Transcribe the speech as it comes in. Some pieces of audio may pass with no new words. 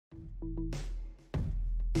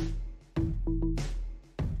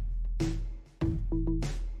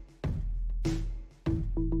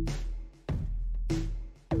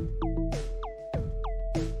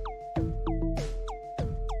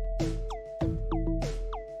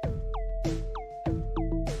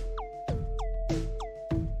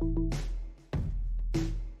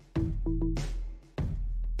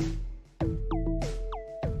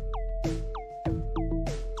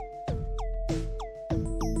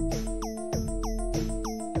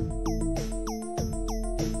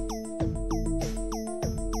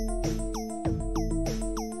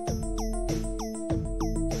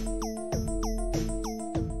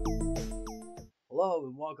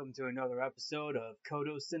welcome to another episode of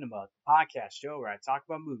Codo Cinema, the podcast show where I talk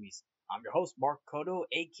about movies. I'm your host, Mark Codo,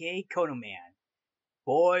 aka Codo Man.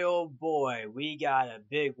 Boy, oh boy, we got a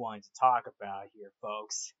big one to talk about here,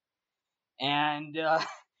 folks. And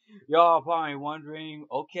y'all are probably wondering,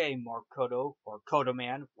 okay, Mark Codo or Codo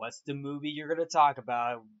Man, what's the movie you're gonna talk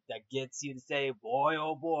about that gets you to say, boy,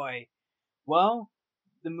 oh boy? Well,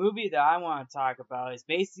 the movie that I want to talk about is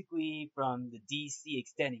basically from the DC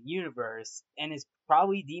Extended Universe, and is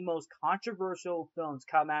probably the most controversial films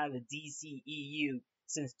come out of the DCEU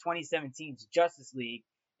since 2017's Justice League,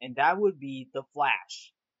 and that would be The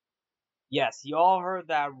Flash. Yes, you all heard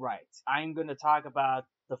that right. I'm going to talk about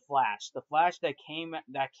The Flash. The Flash that came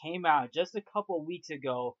out just a couple of weeks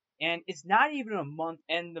ago, and it's not even a month,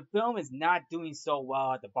 and the film is not doing so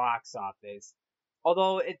well at the box office.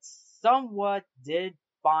 Although it somewhat did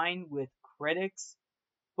fine with critics,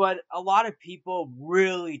 but a lot of people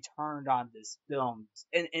really turned on this film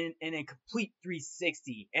in a complete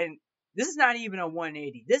 360. And this is not even a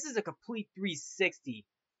 180. This is a complete 360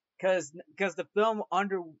 because the film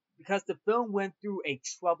went through a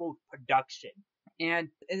troubled production.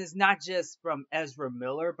 And it is not just from Ezra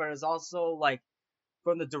Miller, but it's also like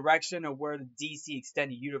from the direction of where the DC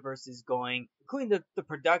Extended Universe is going, including the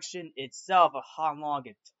production itself of how long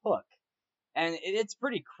it took. And it's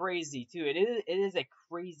pretty crazy too. It is a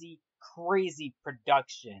crazy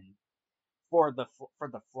production for the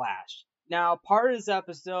Flash. Now, part of this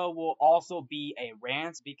episode will also be a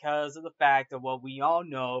rant because of the fact of what we all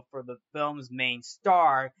know for the film's main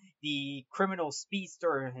star, the criminal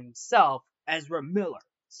speedster himself, Ezra Miller.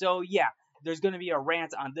 So yeah, there's going to be a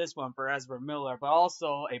rant on this one for Ezra Miller, but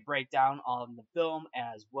also a breakdown on the film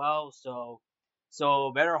as well.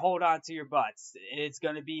 So better hold on to your butts. It's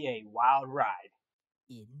going to be a wild ride.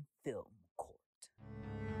 In film court.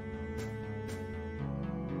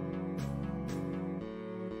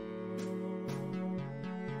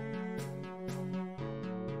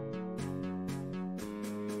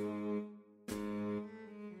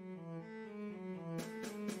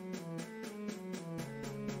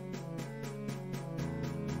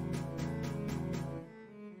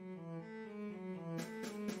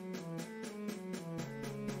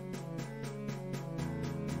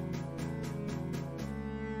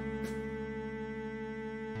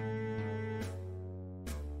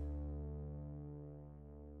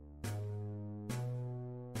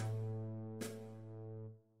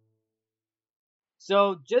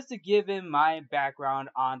 So, just to give in my background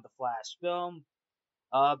on the Flash film,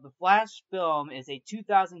 the Flash film is a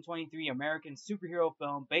 2023 American superhero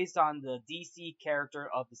film based on the DC character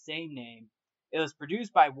of the same name. It was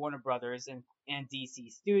produced by Warner Brothers and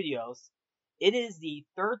DC Studios. It is the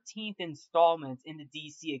 13th installment in the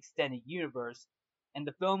DC Extended Universe, and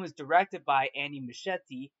the film is directed by Andy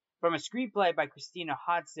Muschietti from a screenplay by Christina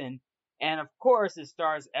Hodson, and of course it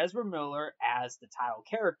stars Ezra Miller as the title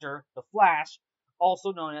character, the Flash,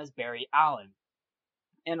 also known as Barry Allen.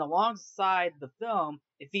 And alongside the film,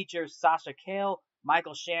 it features Sasha Cale,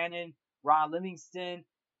 Michael Shannon, Ron Livingston,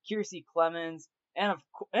 Kiersey Clemens, and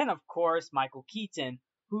of course Michael Keaton,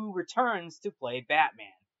 who returns to play Batman.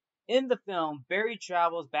 In the film, Barry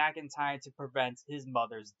travels back in time to prevent his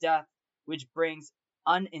mother's death, which brings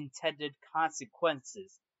unintended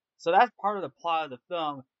consequences. So that's part of the plot of the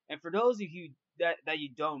film. And for those of you that you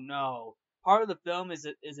don't know, part of the film is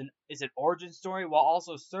an origin story while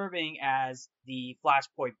also serving as the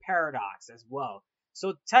Flashpoint paradox as well.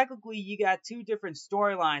 So technically, you got two different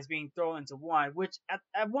storylines being thrown into one, which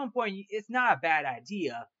at one point it's not a bad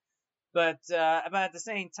idea, but at the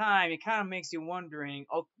same time, it kind of makes you wondering,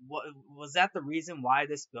 oh, was that the reason why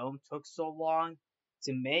this film took so long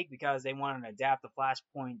to make? Because they wanted to adapt the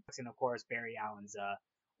Flashpoint and of course Barry Allen's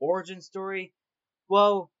origin story.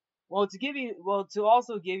 Well, to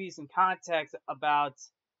also give you some context about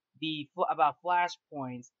about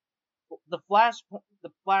flashpoints, the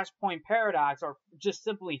flashpoint paradox, or just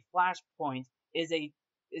simply flashpoint, is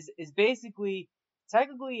basically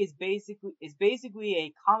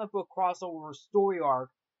a comic book crossover story arc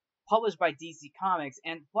published by DC Comics,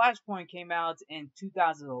 and Flashpoint came out in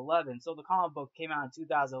 2011. So the comic book came out in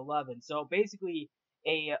 2011. So basically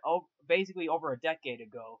over a decade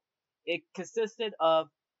ago. It consisted of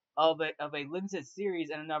a limited series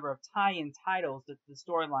and a number of tie-in titles that the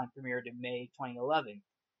storyline premiered in May 2011.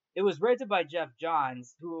 It was written by Jeff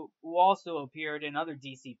Johns, who also appeared in other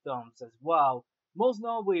DC films as well, most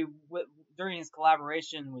notably during his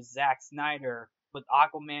collaboration with Zack Snyder with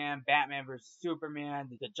Aquaman, Batman vs Superman,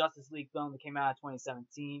 the Justice League film that came out in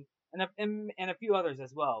 2017, and a few others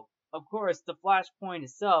as well. Of course, the Flashpoint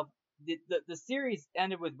itself the series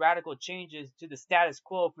ended with radical changes to the status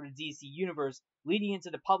quo for the DC universe, leading into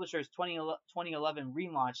the publisher's 2011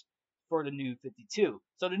 relaunch for the New 52.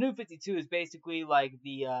 So the New 52 is basically like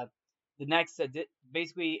the next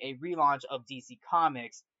basically a relaunch of DC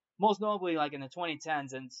Comics, most notably like in the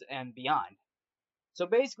 2010s and beyond. So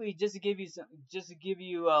basically, just to give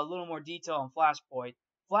you a little more detail on Flashpoint.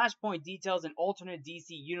 Flashpoint details an alternate DC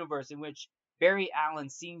universe in which Barry Allen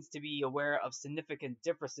seems to be aware of significant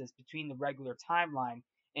differences between the regular timeline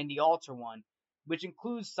and the alter one, which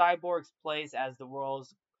includes Cyborg's place as the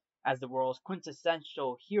world's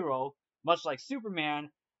quintessential hero, much like Superman.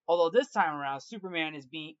 Although this time around, Superman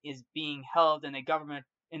is being held in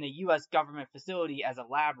a U.S. government facility as a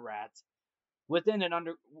lab rat within an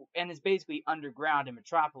under and is basically underground in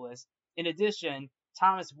Metropolis. In addition,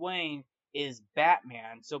 Thomas Wayne is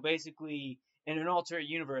Batman. So basically, in an alternate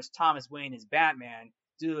universe, Thomas Wayne is Batman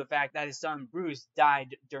due to the fact that his son Bruce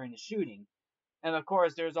died during the shooting. And of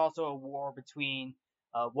course, there's also a war between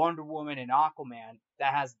Wonder Woman and Aquaman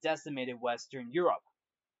that has decimated Western Europe.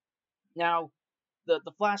 Now, the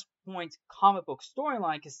Flashpoint comic book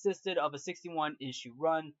storyline consisted of a 61 issue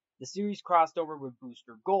run. The series crossed over with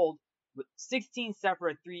Booster Gold, with 16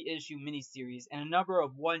 separate 3-issue miniseries and a number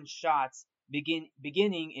of one-shots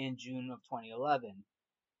beginning in June of 2011.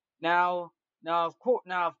 Of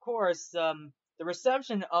course, the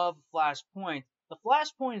reception of Flashpoint. The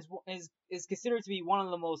Flashpoint is considered to be one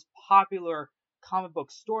of the most popular comic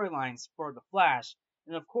book storylines for the Flash,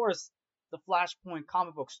 and of course, the Flashpoint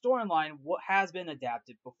comic book storyline has been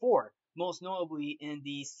adapted before, most notably in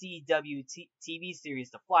the CW TV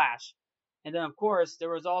series The Flash. And then, of course, there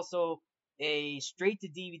was also a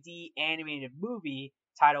straight-to-DVD animated movie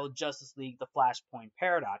titled Justice League The Flashpoint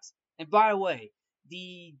Paradox. And by the way,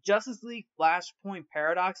 the Justice League Flashpoint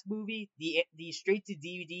Paradox movie, the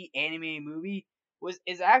straight-to-DVD animated movie,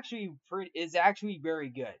 is actually very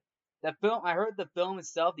good. The film, I heard the film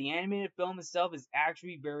itself, the animated film itself, is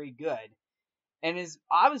actually very good, and is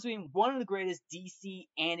obviously one of the greatest DC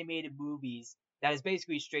animated movies that is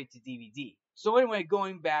basically straight to DVD. So anyway,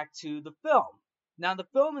 going back to the film.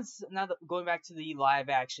 Going back to the live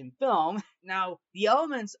action film. Now, the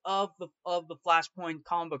elements of the Flashpoint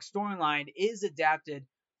comic book storyline is adapted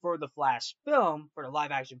for the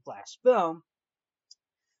live action Flash film.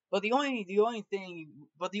 But the only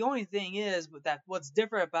thing is that what's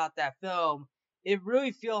different about that film, it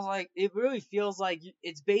really feels like you're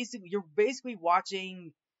basically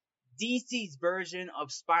watching DC's version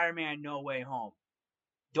of Spider-Man No Way Home.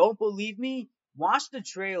 Don't believe me? Watch the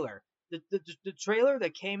trailer. The trailer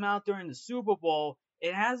that came out during the Super Bowl,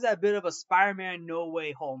 it has that bit of a Spider-Man No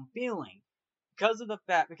Way Home feeling because of the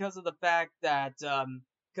fact that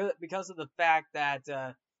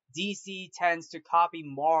DC tends to copy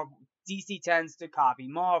Marvel.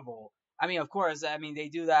 I mean, of course, they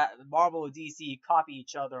do that. Marvel and DC copy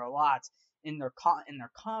each other a lot in their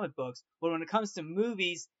comic books, but when it comes to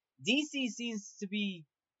movies, DC seems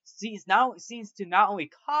to not only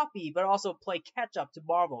copy but also play catch up to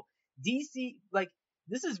Marvel. DC, like,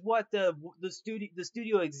 this is what the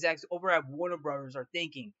studio execs over at Warner Brothers are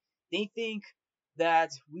thinking. They think that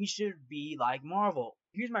we should be like Marvel.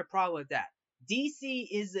 Here's my problem with that.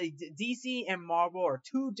 DC and Marvel are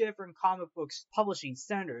two different comic books publishing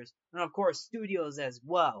centers, and of course studios as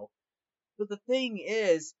well. But the thing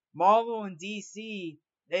is, Marvel and DC,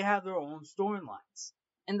 they have their own storylines.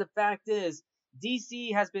 And the fact is,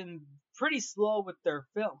 DC has been pretty slow with their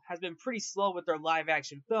live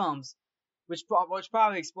action films, which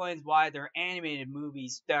probably explains why their animated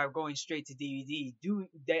movies that are going straight to DVD do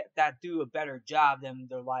a better job than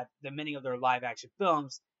many of their live action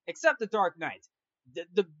films, except The Dark Knight.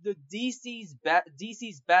 The DC's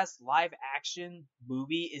best live action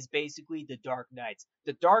movie is basically The Dark Knight.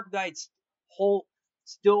 The Dark Knight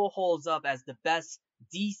still holds up as the best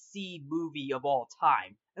DC movie of all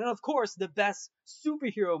time. And of course, the best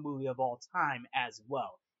superhero movie of all time as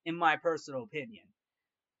well, in my personal opinion.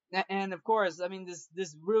 And of course,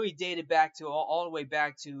 this really dated back to all the way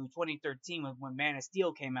back to 2013 when Man of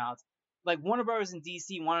Steel came out. Like, Warner Bros. And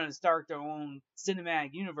DC wanted to start their own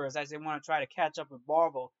cinematic universe as they want to try to catch up with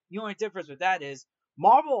Marvel. The only difference with that is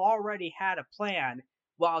Marvel already had a plan,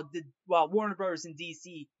 while Warner Bros. And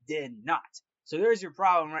DC did not. So there's your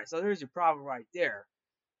problem, right? There.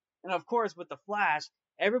 And of course, with the Flash,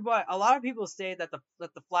 a lot of people say that the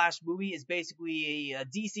Flash movie is basically a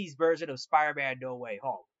DC's version of Spider-Man No Way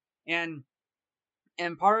Home,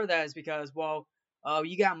 and part of that is because,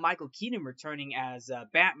 you got Michael Keaton returning as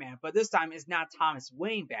Batman, but this time it's not Thomas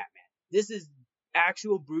Wayne Batman. This is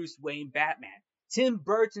actual Bruce Wayne Batman, Tim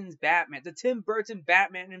Burton's Batman, the Tim Burton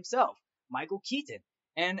Batman himself, Michael Keaton.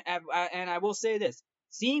 And I will say this: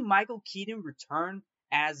 seeing Michael Keaton return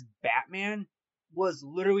as Batman was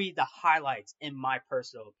literally the highlights in my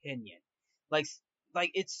personal opinion. Like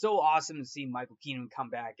it's so awesome to see Michael Keaton come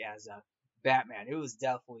back as a Batman. It was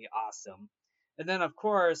definitely awesome. And then of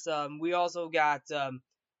course we also got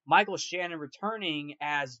Michael Shannon returning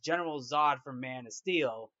as General Zod from Man of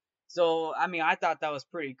Steel. So I mean, I thought that was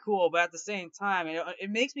pretty cool, but at the same time, it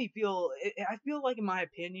makes me feel. I feel like, in my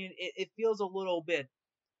opinion, it feels a little bit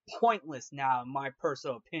pointless now, in my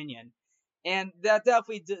personal opinion, and that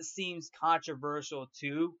definitely seems controversial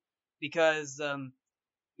too, because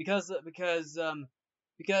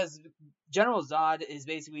because General Zod is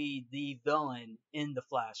basically the villain in the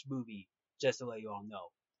Flash movie. Just to let you all know.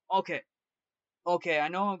 Okay, okay, I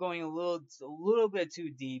know I'm going a little bit too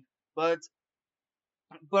deep, but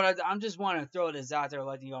I'm just want to throw this out there,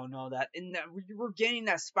 letting you all know that we're getting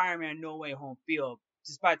that Spider-Man No Way Home feel,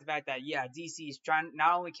 despite the fact that yeah, DC is trying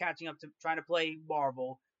not only catching up to trying to play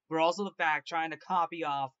Marvel, but also the fact trying to copy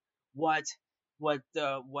off what what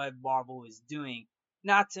Marvel is doing.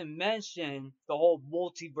 Not to mention the whole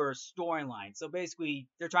multiverse storyline. So basically,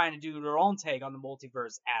 they're trying to do their own take on the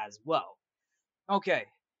multiverse as well. Okay,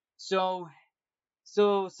 so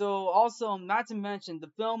also, not to mention, the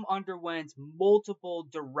film underwent multiple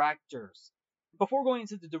directors. Before going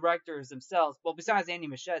into the directors themselves, well, besides Andy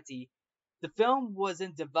Muschietti, the film was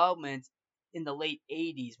in development in the late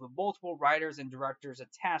 80s with multiple writers and directors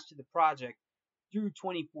attached to the project through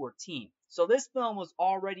 2014. So this film was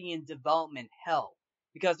already in development hell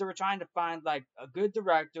because they were trying to find like a good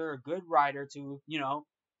director, a good writer to,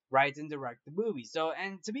 write and direct the movie. So,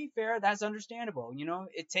 and to be fair, that's understandable.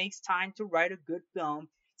 It takes time to write a good film.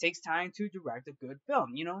 It takes time to direct a good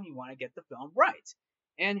film. You want to get the film right.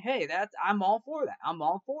 And hey, I'm all for that. I'm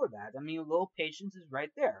all for that. I mean, a little patience is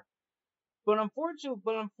right there. But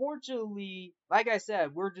unfortunately, like I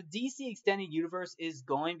said, where the DC extended universe is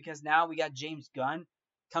going, because now we got James Gunn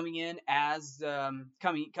coming in as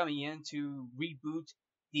coming in to reboot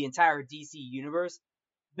the entire DC universe.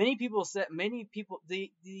 The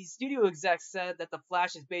studio execs said that the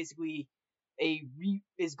Flash is basically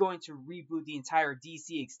is going to reboot the entire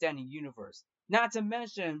DC extended universe. Not to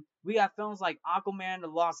mention, we got films like Aquaman, The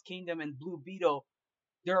Lost Kingdom, and Blue Beetle.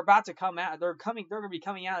 They're about to come out. They're coming. They're going to be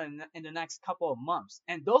coming out in the next couple of months,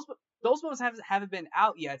 and those ones haven't been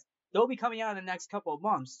out yet. They'll be coming out in the next couple of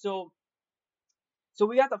months. So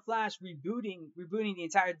we got the Flash rebooting the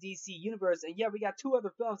entire DC universe, and yeah, we got two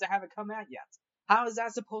other films that haven't come out yet. How is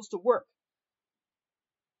that supposed to work?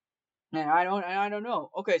 And I don't know.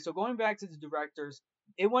 Okay, so going back to the directors,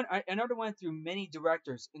 another went through many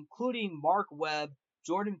directors, including Mark Webb,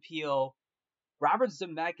 Jordan Peele, Robert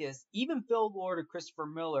Zemeckis, even Phil Lord and Christopher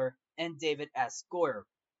Miller, and David S. Goyer.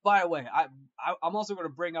 By the way, I'm also going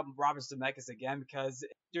to bring up Robert Zemeckis again because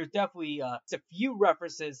there's definitely a few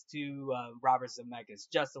references to Robert Zemeckis,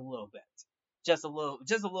 just a little bit, just a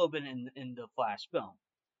little bit in the Flash film.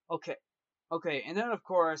 Okay, okay, and then of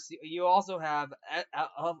course you also have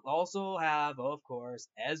of course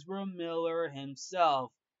Ezra Miller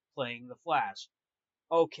himself playing the Flash.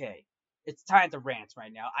 Okay, it's time to rant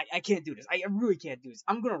right now. I can't do this. I really can't do this.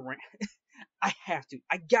 I'm gonna rant. I have to.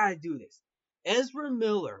 I gotta do this. Ezra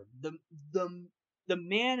Miller, the the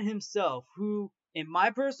man himself, who, in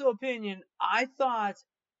my personal opinion, I thought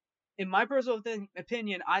he was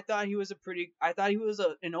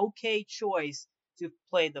an okay choice to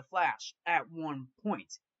play the Flash at one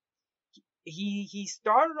point. He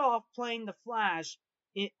started off playing the Flash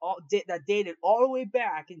that dated all the way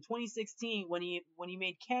back in 2016 when he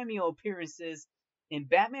made cameo appearances in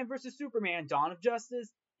Batman vs Superman: Dawn of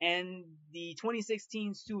Justice and the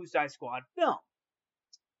 2016 Suicide Squad film,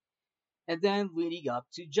 and then leading up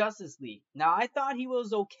to Justice League. Now I thought he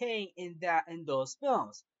was okay in those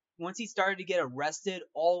films. Once he started to get arrested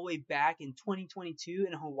all the way back in 2022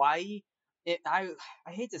 in Hawaii, I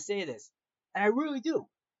hate to say this, and I really do.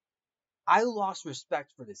 I lost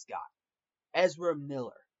respect for this guy, Ezra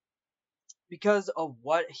Miller, because of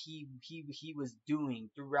what he was doing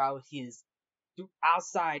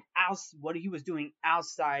what he was doing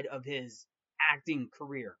outside of his acting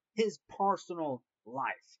career, his personal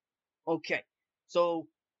life. Okay, so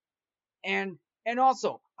and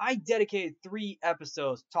also I dedicated 3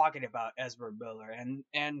 episodes talking about Ezra Miller,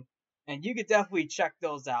 and you could definitely check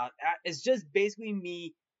those out. It's just basically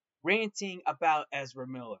me ranting about Ezra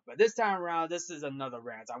Miller. But this time around, this is another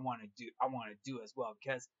rant I want to do. I want to do as well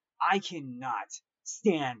because I cannot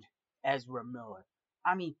stand Ezra Miller.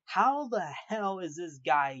 I mean, how the hell is this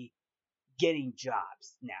guy getting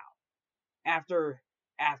jobs now after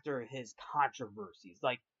his controversies?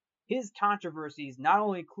 Like his controversies not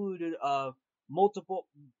only included of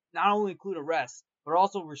not only include arrests, but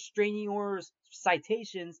also restraining orders,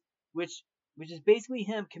 citations, which is basically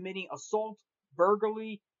him committing assault,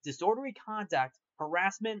 burglary, disorderly conduct,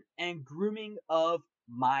 harassment, and grooming of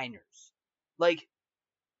minors. Like,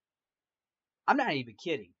 I'm not even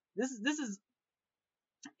kidding.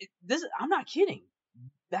 I'm not kidding.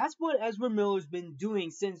 That's what Ezra Miller's been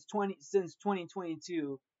doing since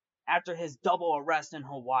 2022 after his double arrest in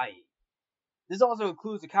Hawaii. This also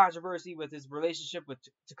includes a controversy with his relationship with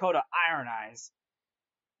Dakota Iron Eyes,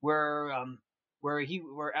 where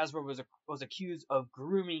Ezra was accused of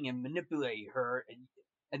grooming and manipulating her,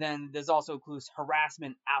 and then there's also includes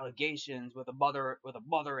harassment allegations with a mother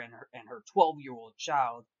and her 12-year-old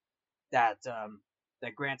child that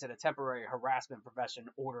granted a temporary harassment prevention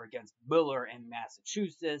order against Miller in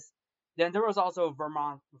Massachusetts. Then there was also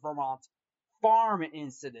Vermont farm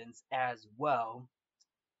incidents as well.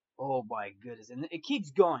 Oh my goodness, and it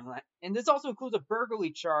keeps going. And this also includes a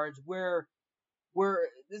burglary charge where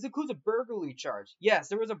this includes a burglary charge. Yes,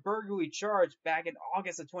 there was a burglary charge back in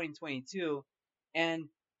August of 2022, and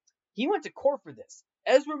he went to court for this.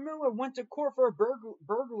 Ezra Miller went to court for a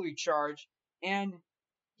burglary charge, and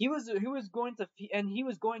he was going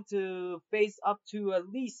to face up to at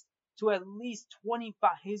least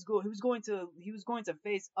 25. He was going to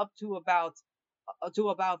face up to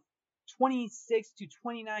about 26 to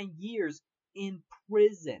 29 years in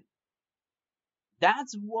prison.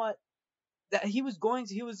 That's what that he was going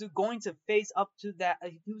to face up to that.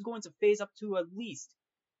 He was going to face up to at least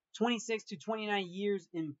 26 to 29 years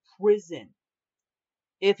in prison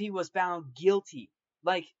if he was found guilty.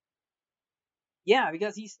 Like, yeah,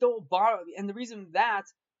 because he stole bottles, and the reason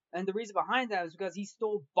behind that is because he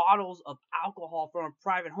stole bottles of alcohol from a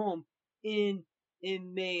private home in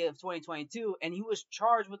May of 2022, and he was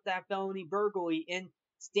charged with that felony burglary in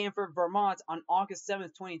Stamford, Vermont on August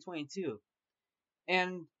 7th, 2022.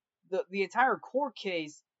 And the entire court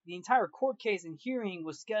case and hearing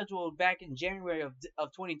was scheduled back in January of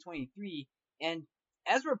 2023, and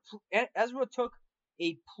Ezra took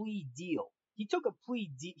a plea deal. He took a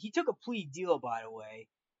plea deal, by the way.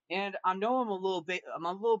 And I know I'm a little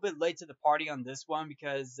bit late to the party on this one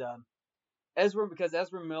because Ezra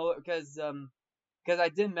Miller because I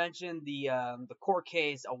did mention the court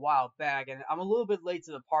case a while back, and I'm a little bit late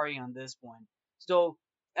to the party on this one. So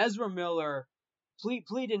Ezra Miller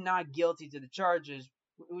pleaded not guilty to the charges,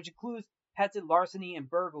 which includes petty larceny and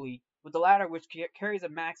burglary, with the latter which carries a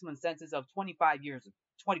maximum sentence of 25 years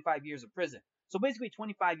of prison. So basically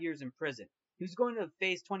 25 years in prison. He was going to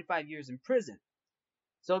face 25 years in prison.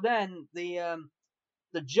 So then the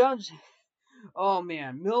judge, oh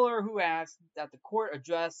man, Miller, who asked that the court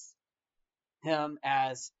address him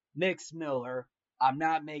as Mix Miller. I'm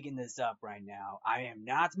not making this up right now. I am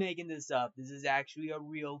not making this up. This is actually a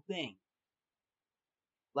real thing.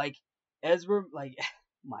 Like, Ezra, like,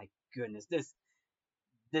 my goodness, this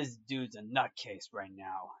dude's a nutcase right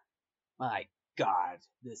now. My God,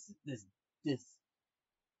 this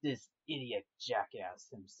idiot jackass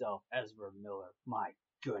himself, Ezra Miller. My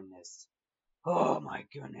goodness. Oh my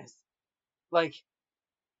goodness. Like,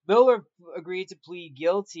 Miller agreed to plead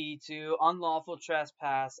guilty to unlawful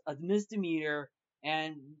trespass, a misdemeanor,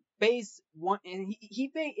 and he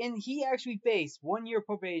actually faced 1 year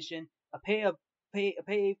probation, to pay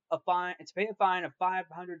a fine of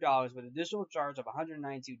 $500 with additional charge of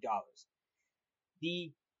 $192.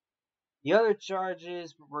 The other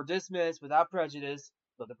charges were dismissed without prejudice,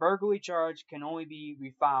 but the burglary charge can only be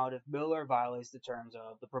refiled if Miller violates the terms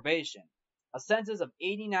of the probation. A sentence of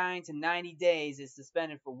 89 to 90 days is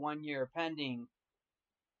suspended for 1 year pending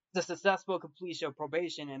the successful completion of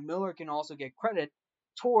probation, and Miller can also get credit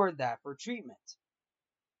toward that for treatment.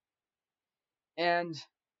 And,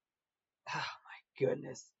 oh my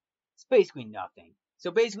goodness, it's basically nothing.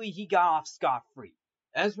 So basically, he got off scot-free.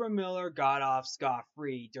 Ezra Miller got off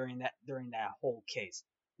scot-free during that whole case.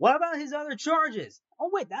 What about his other charges? Oh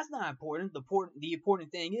wait, that's not important. The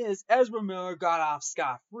important thing is Ezra Miller got off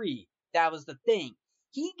scot-free. That was the thing.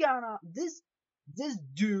 He got off this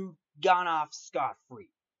dude got off scot-free.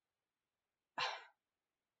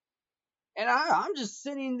 And I'm just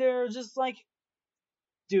sitting there just like,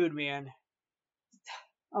 dude, man.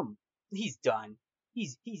 He's done.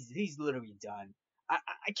 He's literally done.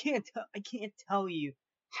 I can't tell you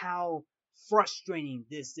how frustrating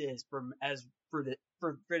this is for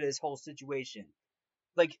this whole situation.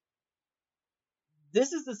 Like,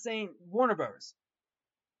 this is the same Warner Bros.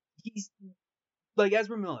 He's like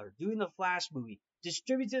Ezra Miller doing the Flash movie,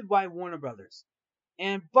 distributed by Warner Brothers.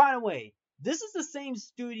 And by the way, this is the same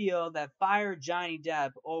studio that fired Johnny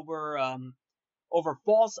Depp over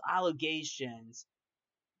false allegations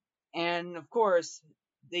And of course,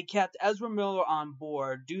 they kept Ezra Miller on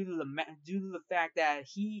board due to the fact that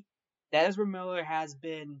Ezra Miller has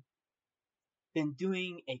been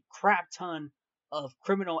doing a crap ton of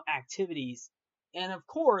criminal activities, and of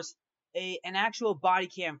course, an actual body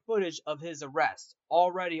cam footage of his arrest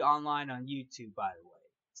already online on YouTube. By the way,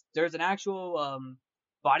 there's an actual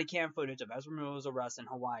body cam footage of Ezra Miller's arrest in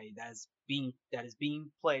Hawaii that is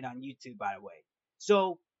being played on YouTube. By the way,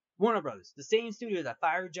 so Warner Brothers, the same studio that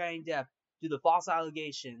fired Johnny Depp due to false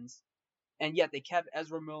allegations, and yet they kept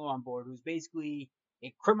Ezra Miller on board, who's basically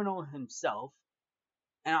a criminal himself.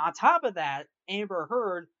 And on top of that, Amber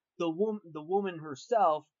Heard, the woman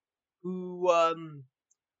herself, who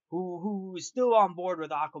who is still on board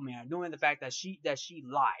with Aquaman, knowing the fact that she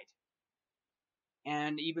lied,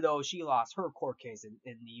 and even though she lost her court case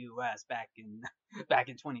in the U.S. back in back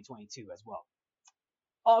in 2022 as well.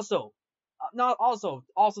 Also, not also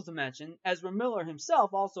to mention, Ezra Miller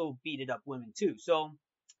himself also beated up women too. So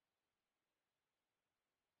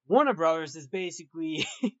Warner Brothers is basically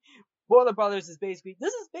Warner Brothers is basically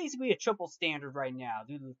this is basically a triple standard right now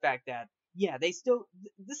due to the fact that yeah this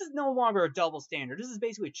is no longer a double standard. This is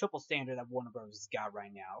basically a triple standard that Warner Brothers has got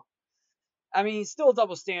right now. I mean, still a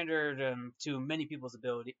double standard to many people's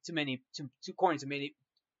ability to according to many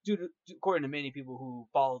according to many people who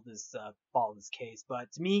follow this case.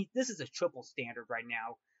 But to me, this is a triple standard right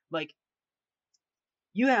now. Like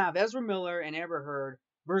you have Ezra Miller and Amber Heard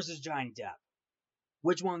versus Johnny Depp.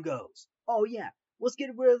 Which one goes? Oh yeah, let's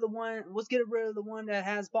get rid of the one. Let's get rid of the one that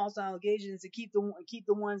has false allegations and keep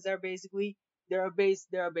the ones that are basically they're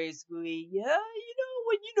basically yeah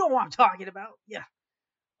you know what I'm talking about. Yeah.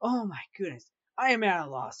 Oh my goodness, I am at a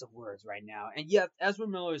loss of words right now. And yet Ezra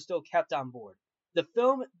Miller is still kept on board. The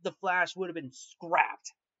film The Flash would have been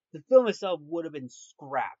scrapped. The film itself would have been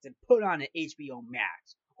scrapped and put on an HBO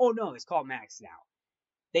Max. Oh no, it's called Max now.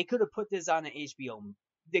 They could have put this on an HBO.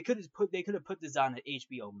 They could have put this on an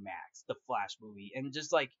HBO Max, the Flash movie, and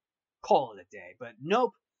just like call it a day. But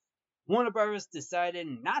nope, Warner Brothers decided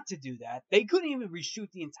not to do that. They couldn't even reshoot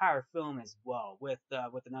the entire film as well with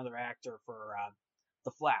another actor for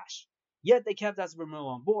the Flash. Yet they kept Ezra Miller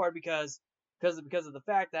on board because of the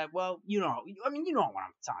fact that well you know I mean you know what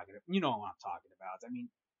I'm talking about. I mean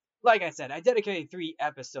like I said, I dedicated 3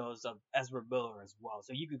 episodes of Ezra Miller as well,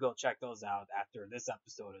 so you could go check those out after this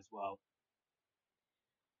episode as well.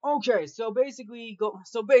 Okay, so basically,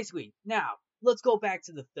 now let's go back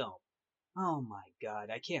to the film. Oh my god,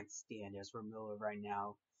 I can't stand Ezra Miller right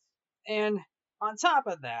now. And on top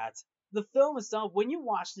of that, the film itself, when you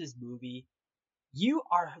watch this movie,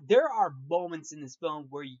 there are moments in this film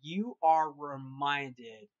where you are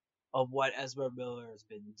reminded of what Ezra Miller has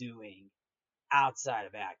been doing outside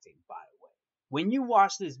of acting, by the way. When you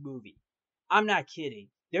watch this movie, I'm not kidding.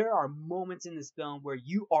 There are moments in this film where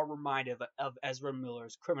you are reminded of Ezra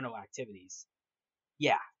Miller's criminal activities.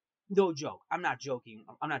 Yeah, no joke. I'm not joking.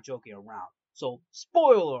 I'm not joking around. So,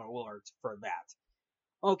 spoiler alert for that.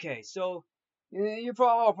 Okay, so you're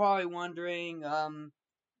probably wondering,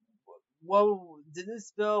 well, did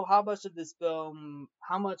this film? How much of this film?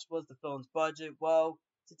 How much was the film's budget? Well,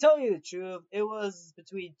 to tell you the truth, it was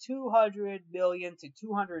between 200 million to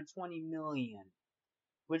 220 million,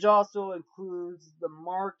 which also includes the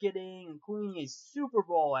marketing, including a Super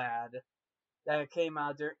Bowl ad that came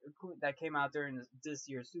out during this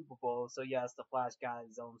year's Super Bowl. So yes, the Flash got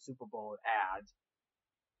his own Super Bowl ad,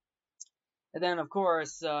 and then of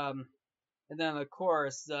course, the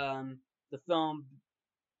film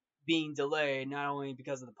being delayed not only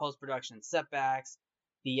because of the post production setbacks,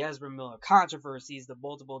 the Ezra Miller controversies, the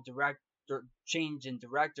multiple change in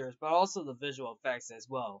directors, but also the visual effects as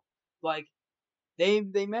well. Like they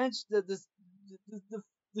mentioned that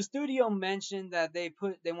the studio mentioned that they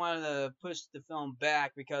wanted to push the film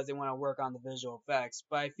back because they want to work on the visual effects,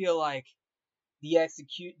 but I feel like the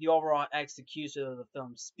overall execution of the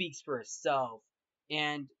film speaks for itself,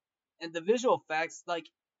 and the visual effects, like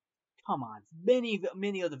come on,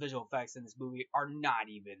 many of the visual effects in this movie are not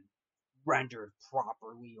even rendered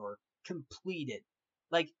properly or completed.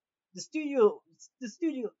 Like the studio the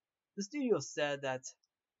studio the studio said that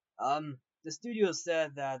the studio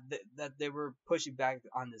said that they were pushing back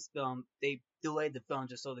on this film. They delayed the film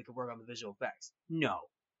just so they could work on the visual effects. No,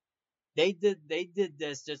 they did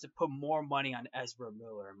this just to put more money on Ezra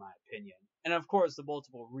Miller, in my opinion. And of course, the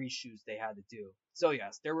multiple reshoots they had to do. So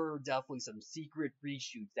yes, there were definitely some secret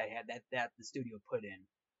reshoots that the studio put in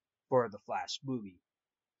for the Flash movie,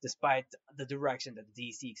 despite the direction that the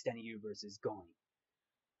DC extended universe is going.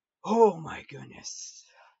 Oh my goodness.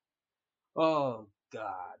 Oh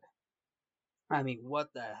god. I mean,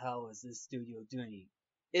 what the hell is this studio doing?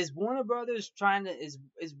 is Warner Brothers trying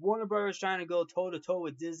to go toe to toe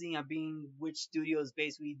with Disney on being which studio is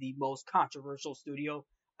basically the most controversial studio?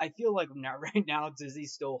 I feel like now right now Disney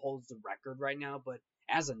still holds the record right now, but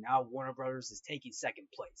as of now Warner Brothers is taking second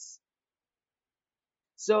place.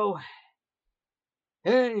 So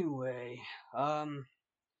anyway, um,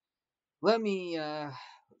 let me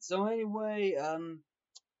so anyway,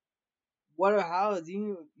 what how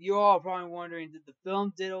do you all probably wondering, did the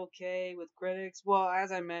film did okay with critics? Well,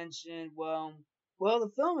 as I mentioned, well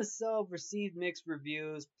the film itself received mixed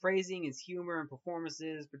reviews, praising its humor and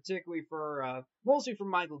performances, particularly for mostly for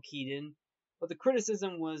Michael Keaton. But the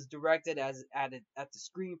criticism was directed at the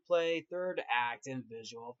screenplay, third act, and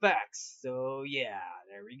visual effects. So yeah,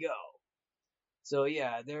 there we go. So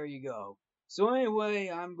yeah, there you go. So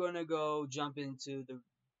anyway, I'm gonna go jump into the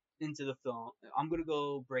film. I'm gonna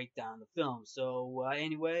go break down the film. So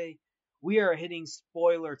anyway, we are hitting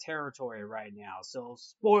spoiler territory right now. So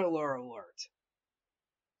spoiler alert.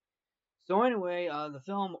 So anyway, the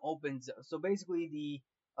film opens. So basically,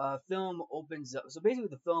 the film opens up. So basically,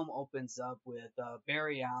 the film opens up with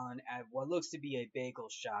Barry Allen at what looks to be a bagel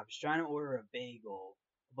shop. He's trying to order a bagel,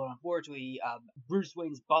 but unfortunately, Bruce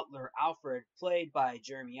Wayne's butler Alfred, played by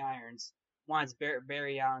Jeremy Irons, wants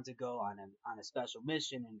Barry Allen to go on a special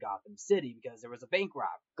mission in Gotham City because there was a bank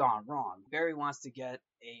rob gone wrong. Barry wants to get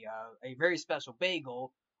a very special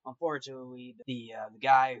bagel. Unfortunately, the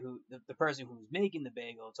guy the person who was making the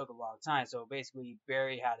bagel took a long time. So basically,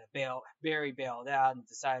 Barry bailed out and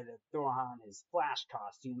decided to throw on his Flash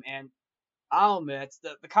costume. And I'll admit,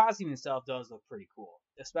 the costume itself does look pretty cool,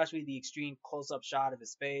 especially the extreme close up shot of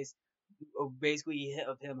his face, basically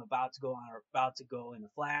of him about to go in a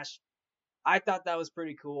flash. I thought that was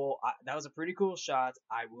pretty cool. That was a pretty cool shot.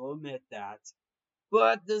 I will admit that.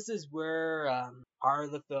 But this is where part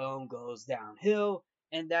of the film goes downhill,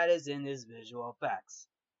 and that is in his visual effects.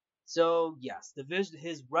 So yes,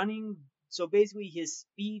 his running. So basically, his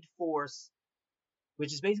speed force,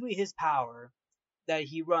 which is basically his power that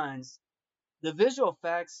he runs. The visual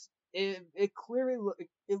effects. It clearly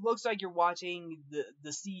it looks like you're watching the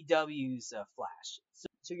CW's Flash.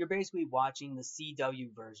 So you're basically watching the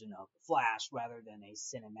CW version of the Flash rather than a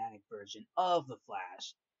cinematic version of the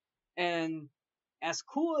Flash. And as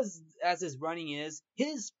cool as his running is,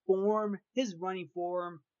 his running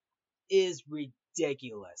form is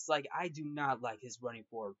ridiculous. Like, I do not like his running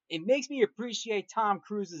form. It makes me appreciate Tom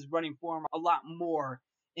Cruise's running form a lot more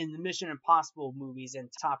in the Mission Impossible movies and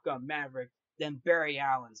Top Gun Maverick than Barry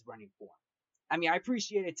Allen's running form. I mean, I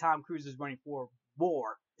appreciated Tom Cruise's running form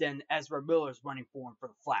more than Ezra Miller's running form for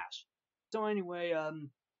the Flash. So anyway,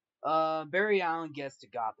 Barry Allen gets to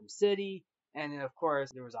Gotham City, and then of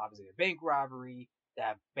course there was obviously a bank robbery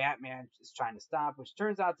that Batman is trying to stop, which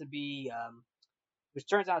turns out to be a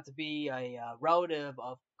relative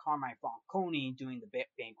of Carmine Falcone doing the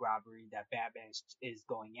bank robbery that Batman is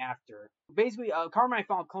going after. Basically,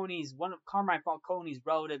 one of Carmine Falcone's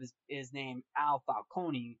relatives is named Al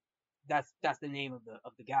Falcone. That's the name of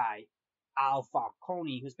the guy, Al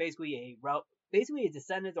Falcone, who's basically a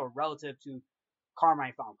descendant or relative to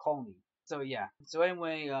Carmine Falcone. So yeah. So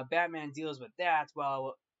anyway, Batman deals with that.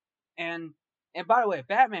 Well, and and by the way,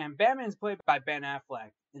 Batman's played by Ben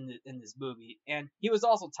Affleck in this movie, and he was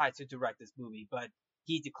also tied to direct this movie, but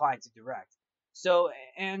he declined to direct. So,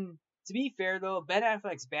 and to be fair though, Ben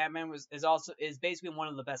Affleck's Batman is basically one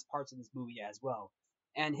of the best parts of this movie as well.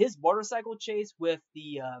 And his motorcycle chase with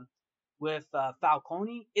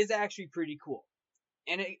Falcone is actually pretty cool,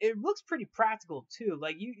 and it looks pretty practical too.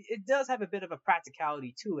 Like, it does have a bit of a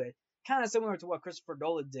practicality to it, kind of similar to what Christopher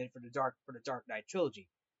Nolan did for the Dark Knight trilogy.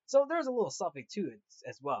 So there's a little something to it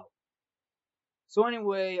as well. So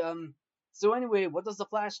anyway, what does the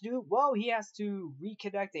Flash do? Well, he has to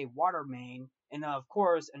reconnect a water main, and of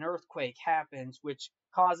course, an earthquake happens, which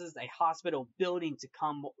causes a hospital building to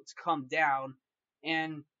come down,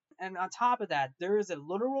 and on top of that, there is a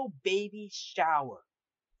literal baby shower.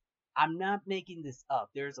 I'm not making this up.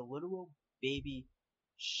 There's a literal baby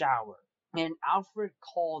shower, and Alfred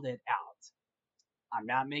called it out. I'm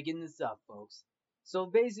not making this up, folks. So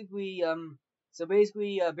basically,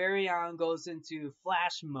 Barry Allen goes into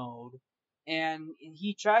Flash mode, and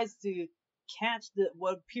he tries to catch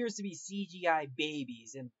what appears to be CGI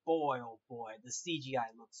babies, and boy, oh boy, the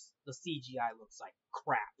CGI looks like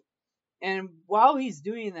crap. And while he's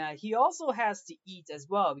doing that, he also has to eat as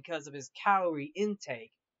well because of his calorie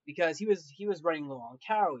intake, because he was running low on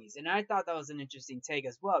calories. And I thought that was an interesting take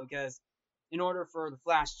as well, because in order for the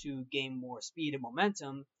Flash to gain more speed and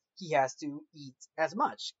momentum, he has to eat as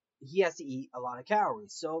much. He has to eat a lot of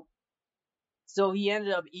calories. So he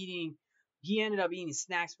ended up eating he ended up eating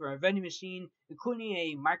snacks from a vending machine, including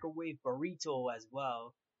a microwave burrito as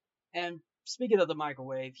well. And speaking of the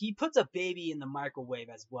microwave, he puts a baby in the microwave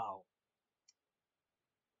as well.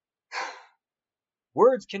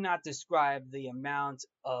 Words cannot describe the amount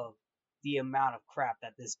of crap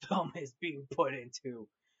that this film is being put into.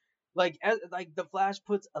 Like the Flash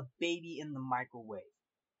puts a baby in the microwave,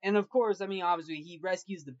 and of course, I mean, obviously, he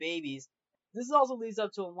rescues the babies. This also leads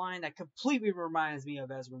up to a line that completely reminds me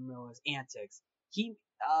of Ezra Miller's antics. He,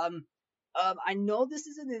 I know this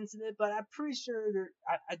is an incident, but I'm pretty sure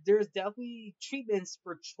there's definitely treatments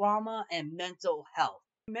for trauma and mental health.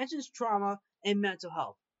 He mentions trauma and mental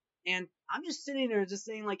health, and I'm just sitting there just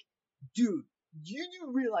saying, like, dude, you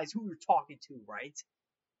do realize who you're talking to, right?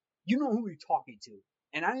 You know who you're talking to,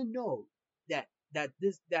 and I know that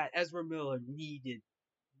Ezra Miller needs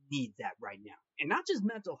that right now, and not just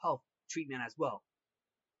mental health treatment as well,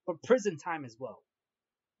 but prison time as well.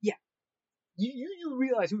 Yeah, you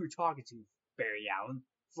realize who you're talking to, Barry Allen,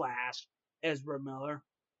 Flash, Ezra Miller,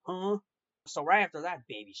 huh? So right after that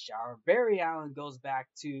baby shower, Barry Allen goes back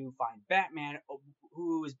to find Batman,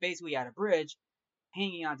 who is basically at a bridge,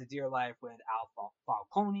 hanging on to dear life with Al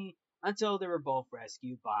Falcone, until they were both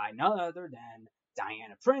rescued by none other than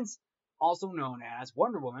Diana Prince, also known as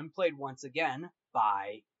Wonder Woman, played once again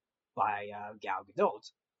by Gal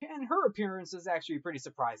Gadot. And her appearance is actually pretty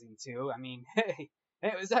surprising too. I mean, hey,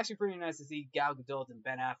 it was actually pretty nice to see Gal Gadot and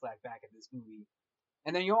Ben Affleck back in this movie.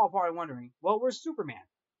 And then you're all probably wondering, well, where's Superman?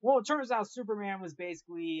 Well, it turns out Superman was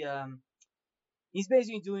basically he's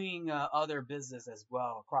basically doing other business as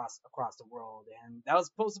well across the world, and that was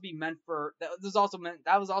supposed to be meant for that was also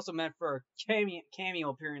meant for a cameo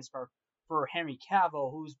appearance for Henry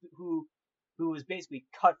Cavill, who was basically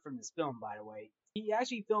cut from this film, by the way. He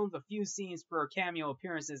actually filmed a few scenes for cameo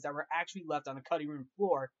appearances that were actually left on the cutting room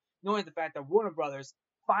floor, knowing the fact that Warner Brothers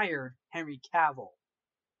fired Henry Cavill.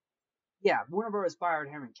 Yeah, Warner Brothers fired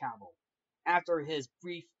Henry Cavill after his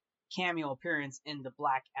brief cameo appearance in the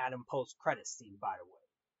Black Adam post-credits scene, by the way.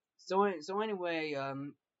 So anyway,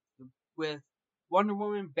 with Wonder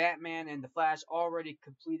Woman, Batman, and the Flash already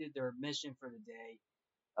completed their mission for the day,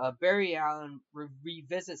 Barry Allen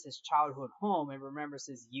revisits his childhood home and remembers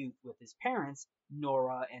his youth with his parents,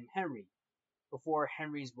 Nora and Henry, before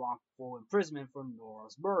Henry's wrongful imprisonment for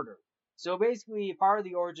Nora's murder. So basically, part of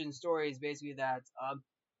the origin story is basically that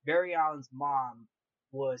Barry Allen's mom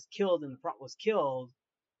was killed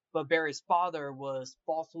but Barry's father was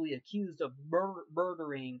falsely accused of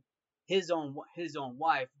murdering his own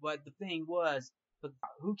wife. But the thing was,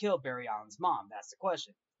 who killed Barry Allen's mom? That's the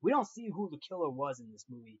question. We don't see who the killer was in this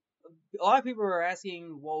movie. A lot of people are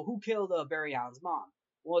asking, well, who killed Barry Allen's mom?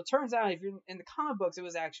 Well, it turns out if you're in the comic books, it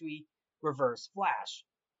was actually Reverse Flash,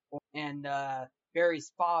 and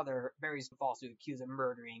Barry's falsely accused of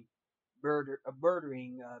murdering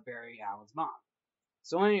Barry Allen's mom.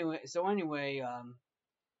 So anyway,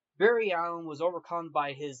 Barry Allen was overcome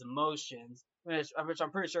by his emotions, which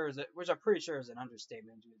I'm pretty sure is an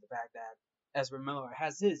understatement due to the fact that Ezra Miller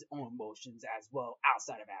has his own emotions as well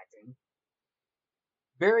outside of acting.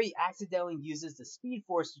 Barry accidentally uses the Speed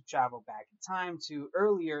Force to travel back in time to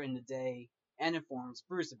earlier in the day and informs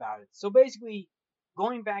Bruce about it. So basically,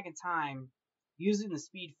 going back in time using the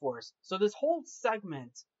Speed Force. So this whole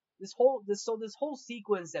segment, this whole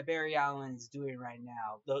sequence that Barry Allen is doing right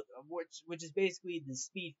now, which is basically the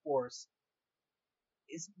Speed Force,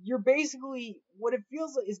 is you're basically what it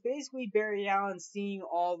feels like is basically Barry Allen seeing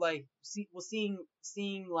all seeing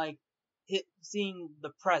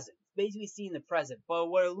the present, basically seeing the present. But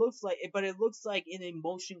it looks like in a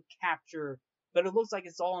motion capture, but it looks like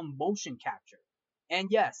it's all in motion capture. And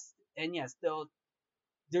yes,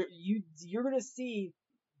 you're gonna see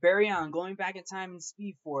Barry Allen going back in time in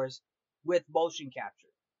Speed Force with motion capture.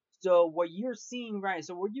 So what you're seeing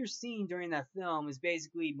during that film is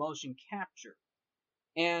basically motion capture.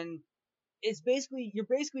 And you're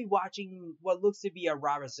basically watching what looks to be a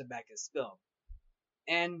Robert Zemeckis film.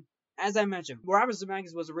 And as I mentioned, Robert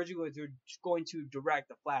Zemeckis was originally going to direct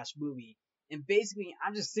the Flash movie, and basically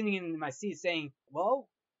I'm just sitting in my seat saying, well,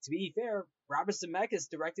 to be fair, Robert Zemeckis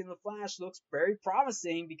directing the Flash looks very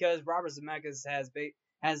promising, because Robert Zemeckis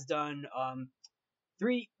has done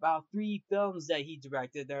about three films that he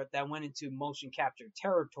directed that went into motion capture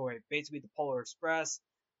territory, basically The Polar Express,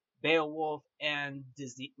 Beowulf, and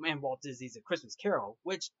Walt Disney's A Christmas Carol,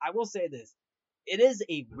 which I will say this, it is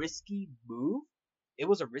a risky move. It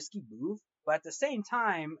was a risky move, but at the same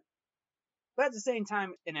time,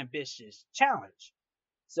 an ambitious challenge.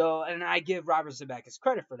 So, and I give Robert Zemeckis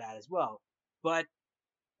credit for that as well. But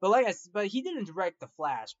but he didn't direct the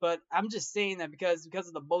Flash. But I'm just saying that because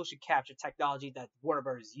of the motion capture technology that Warner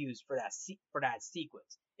Brothers used for that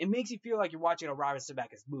sequence, it makes you feel like you're watching a Robert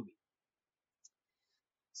Zemeckis movie.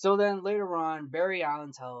 So then later on, Barry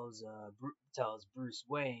Allen tells Bruce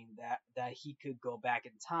Wayne that he could go back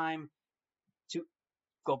in time to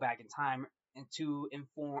go back in time and to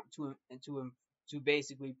inform to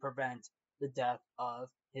basically prevent the death of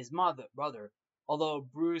his brother. Although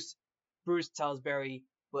Bruce tells Barry,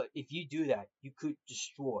 but if you do that, you could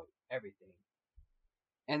destroy everything.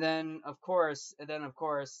 And then of course,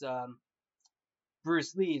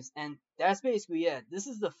 Bruce leaves, and that's basically it. This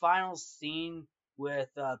is the final scene with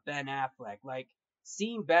Ben Affleck. Like,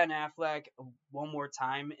 seeing Ben Affleck one more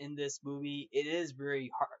time in this movie, it is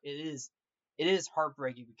very hard. It is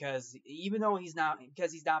heartbreaking because even though he's not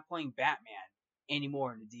playing Batman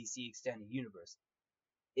anymore in the DC extended universe,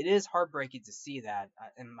 it is heartbreaking to see that,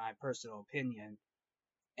 in my personal opinion.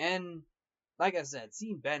 And like I said,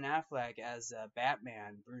 seeing Ben Affleck as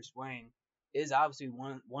Batman, Bruce Wayne, is obviously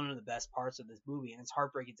one of the best parts of this movie, and it's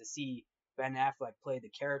heartbreaking to see Ben Affleck play the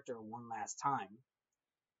character one last time.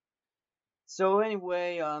 So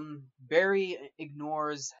anyway, Barry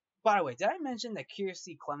ignores. By the way, did I mention that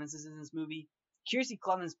Kiersey Clemens is in this movie? Kiersey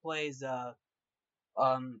Clemens plays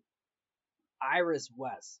um Iris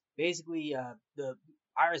West. Basically, the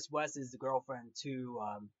Iris West is the girlfriend to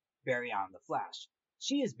Barry on the Flash.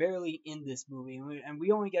 She is barely in this movie, and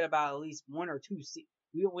we only get about at least one or two.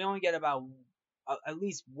 We only get about at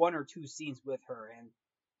least one or two scenes with her, and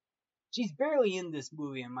she's barely in this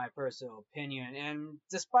movie, in my personal opinion. And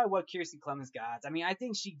despite what Kiersey Clemens got, I mean, I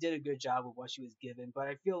think she did a good job with what she was given. But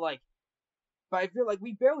I feel like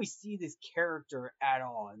we barely see this character at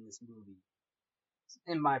all in this movie,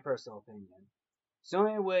 in my personal opinion. So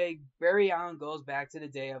anyway, Barry Allen goes back to the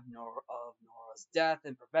day of Nora's death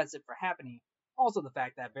and prevents it from happening. Also, the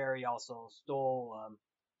fact that Barry also stole a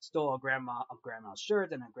grandma's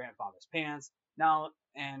shirt and a grandfather's pants. Now,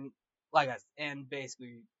 and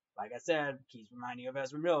basically, like I said, keeps reminding you of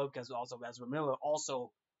Ezra Miller, because also Ezra Miller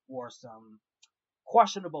also wore some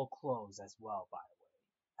questionable clothes as well, by the way,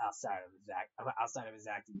 outside of his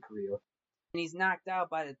acting career. And he's knocked out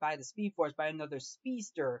by the Speed Force by another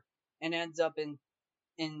speedster, and ends up in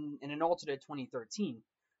an alternate 2013,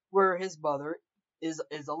 where his mother is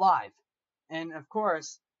alive. And of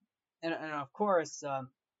course, now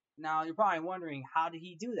you're probably wondering, how did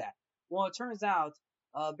he do that? Well, it turns out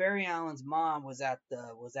Barry Allen's mom was at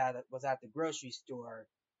the grocery store,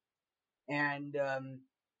 and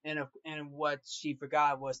what she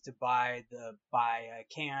forgot was to buy a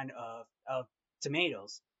can of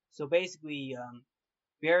tomatoes. So basically,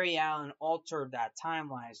 Barry Allen altered that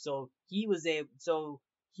timeline, so he was able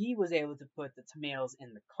to put the tomatoes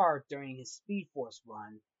in the cart during his Speed Force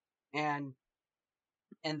run, and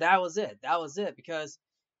that was it. That was it, because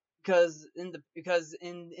in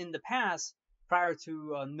the past, prior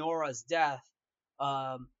to Nora's death,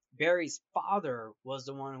 Barry's father was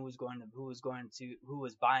the one who was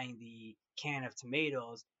buying the can of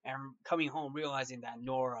tomatoes, and coming home realizing that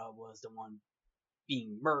Nora was the one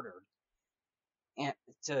being murdered, and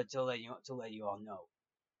to let you all know.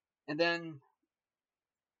 And then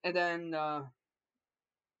and then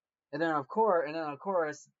and then of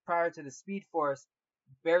course, prior to the Speed Force,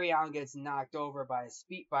 Barry Allen gets knocked over by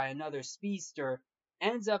another speedster,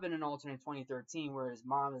 ends up in an alternate 2013 where his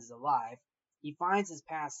mom is alive. He finds his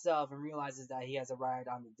past self and realizes that he has arrived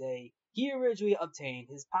on the day he originally obtained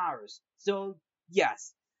his powers.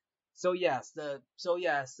 Yes, the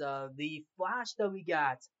Flash that we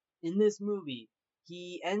got in this movie,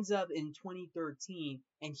 he ends up in 2013,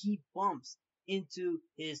 and he bumps into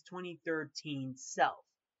his 2013 self,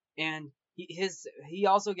 and he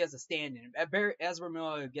also gets a stand-in. Ezra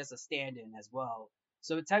Miller gets a stand-in as well.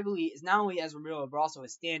 So technically, it's not only Ezra Miller but also a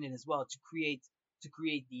stand-in as well to create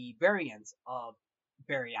the variants of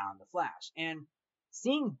Barry Allen the Flash. And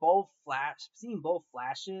seeing both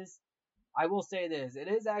Flashes, I will say this: it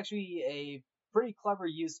is actually a pretty clever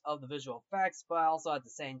use of the visual effects, but also at the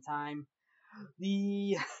same time,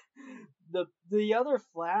 the the other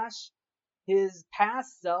Flash, his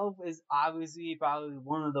past self is obviously probably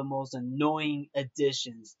one of the most annoying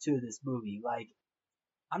additions to this movie. Like,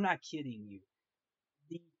 I'm not kidding you.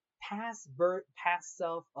 The past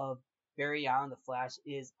self of Barry Allen the Flash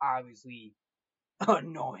is obviously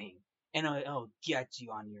annoying, and it'll get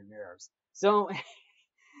you on your nerves. So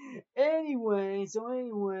anyway,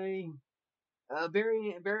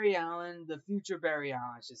 Barry Allen, the future Barry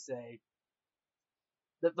Allen, I should say,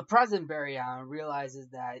 the present Barry Allen realizes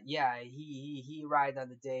that, yeah, he arrived on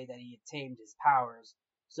the day that he attained his powers.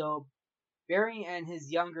 So Barry and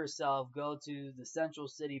his younger self go to the Central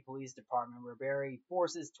City Police Department, where Barry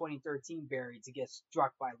forces 2013 Barry to get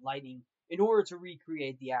struck by lightning in order to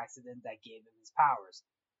recreate the accident that gave him his powers.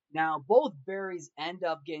 Now, both Barrys end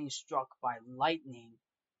up getting struck by lightning,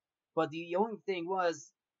 but the only thing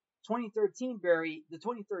was, the 2013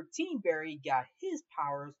 Barry got his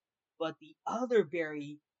powers, but the other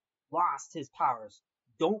Barry lost his powers.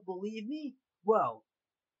 Don't believe me? Well,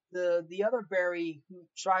 the other Barry who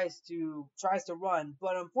tries to run,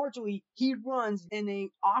 but unfortunately he runs in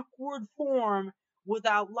a awkward form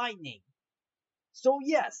without lightning. So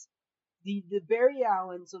yes, the Barry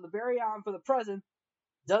Allen, so the Barry Allen for the present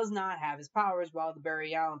does not have his powers, while the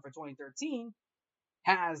Barry Allen for 2013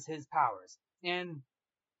 has his powers. And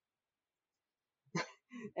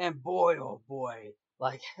boy, oh boy,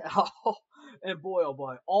 like, and boy, oh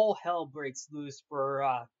boy, all hell breaks loose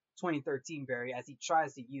for 2013 Barry as he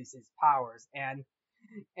tries to use his powers, and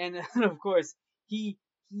of course he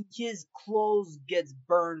his clothes gets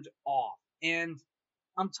burned off, and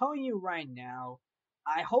I'm telling you right now,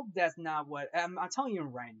 I hope that's not what I'm telling you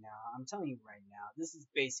right now. I'm telling you right now, this is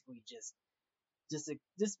basically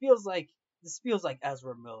this feels like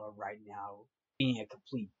Ezra Miller right now being a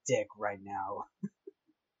complete dick right now.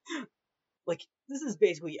 Like, this is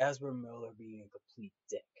basically Ezra Miller being a complete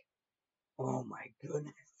dick. Oh my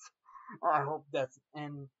goodness. I hope that's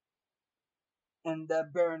and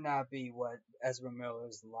that better not be what Ezra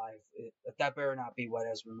Miller's life. That better not be what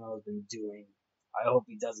Ezra Miller's been doing. I hope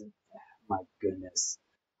he doesn't. My goodness.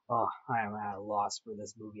 Oh, I am at a loss for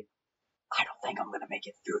this movie. I don't think I'm gonna make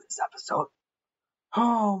it through this episode.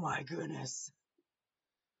 Oh my goodness.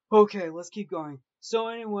 Okay, let's keep going.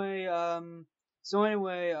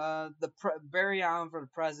 Barry Allen for the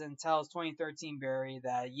president tells 2013 Barry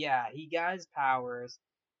that yeah, he got his powers,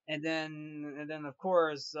 and then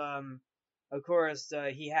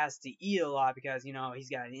he has to eat a lot because he's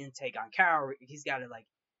got an intake on calorie. He's got to like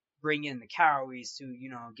bring in the calories to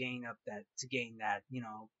gain that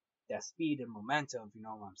that speed and momentum. If you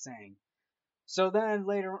know what I'm saying. So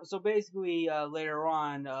basically, later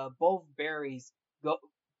on, both Barrys go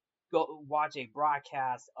watch a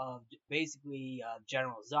broadcast of basically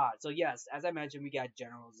General Zod. So yes, as I mentioned, we got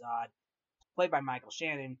General Zod, played by Michael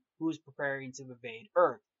Shannon, who is preparing to invade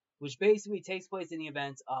Earth, which basically takes place in the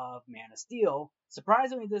events of Man of Steel.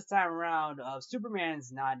 Surprisingly, this time around, Superman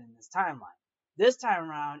is not in this timeline. This time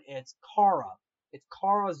around, it's Kara. It's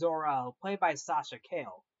Kara Zor-El, played by Sasha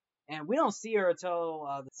Cale, and we don't see her until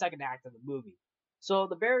the second act of the movie. So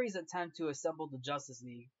the Barrys attempt to assemble the Justice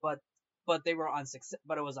League, but it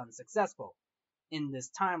was unsuccessful in this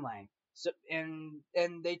timeline. So and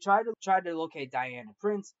they tried to locate Diana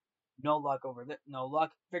Prince. No luck.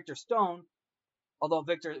 Victor Stone,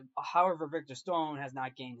 however, Victor Stone has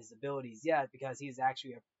not gained his abilities yet because he's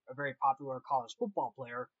actually a very popular college football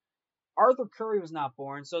player. Arthur Curry was not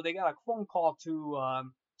born, so they got a phone call to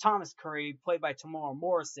Thomas Curry, played by Tamora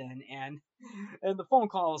Morrison, and the phone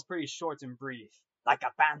call was pretty short and brief, like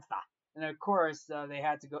a panther. And of course, they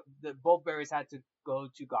had to go. Both Barrys had to go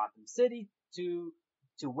to Gotham City to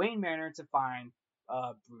Wayne Manor to find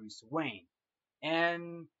Bruce Wayne.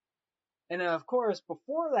 And of course,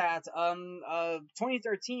 before that,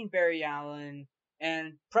 2013 Barry Allen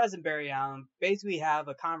and present Barry Allen basically have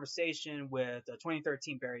a conversation with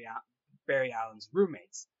 2013 Barry Allen's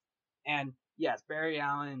roommates. And yes, Barry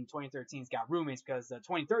Allen in 2013's got roommates because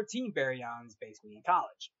 2013 Barry Allen is basically in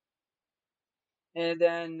college. And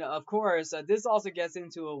then, of course, this also gets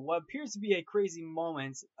into what appears to be a crazy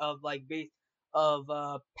moment of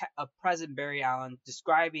present Barry Allen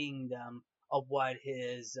describing them of what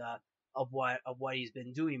he's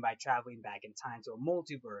been doing by traveling back in time to a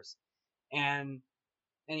multiverse, and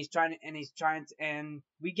and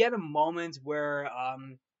we get a moment where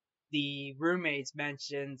the roommates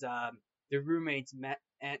mentions the roommates met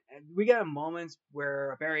and we get a moment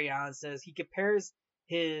where Barry Allen says he compares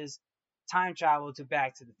his time travel to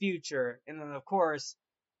Back to the Future, and then of course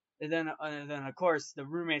the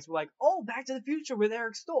roommates were like, "Oh, Back to the Future with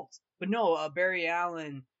Eric Stoltz," but no, Barry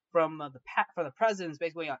Allen from the president is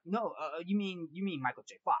basically like, "No, you mean Michael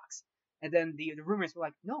J. Fox," and then the roommates were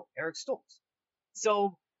like, "No, Eric Stoltz."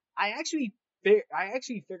 So I actually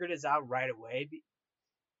figured this out right away,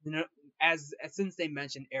 as since they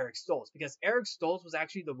mentioned Eric Stoltz, because Eric Stoltz was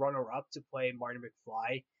actually the runner-up to play Marty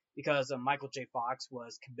McFly because Michael J. Fox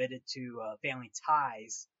was committed to Family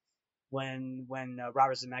Ties when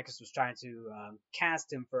Robert Zemeckis was trying to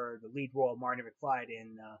cast him for the lead role of Marty McFly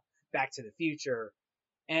in Back to the Future,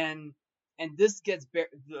 and this gets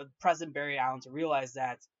the President Barry Allen to realize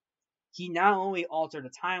that he not only altered the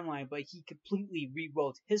timeline, but he completely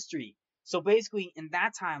rewrote history. So basically, in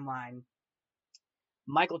that timeline,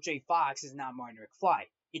 Michael J. Fox is not Martin McFly.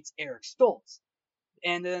 It's Eric Stoltz.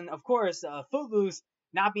 And then, of course, Footloose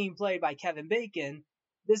not being played by Kevin Bacon.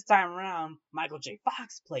 This time around, Michael J.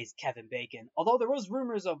 Fox plays Kevin Bacon. Although there was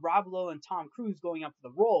rumors of Rob Lowe and Tom Cruise going up for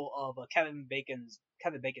the role of Kevin Bacon's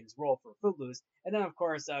role for Footloose. And then, of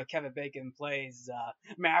course, Kevin Bacon plays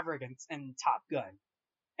Maverick in Top Gun.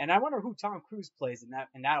 And I wonder who Tom Cruise plays in that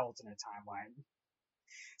alternate timeline.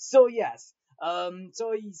 So yes,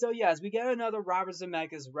 so yes, we get another Robert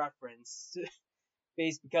Zemeckis reference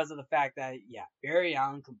based because of the fact that Barry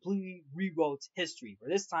Allen completely rewrote history. For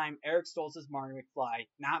this time, Eric Stoltz is Marty McFly,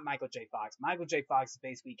 not Michael J. Fox. Michael J. Fox is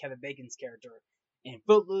basically Kevin Bacon's character in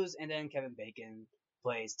Footloose, and then Kevin Bacon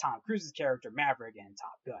plays Tom Cruise's character Maverick in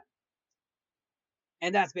Top Gun.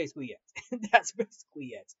 And that's basically it. That's basically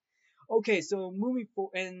it. Okay, so moving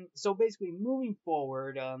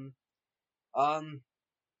forward,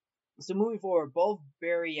 both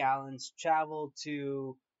Barry Allens travel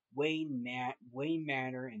to Wayne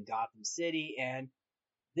Manor in Gotham City, and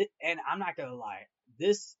I'm not gonna lie,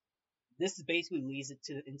 this basically leads it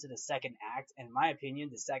into the second act, and in my opinion,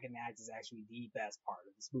 the second act is actually the best part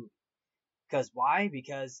of this movie. Because why?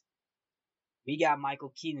 Because we got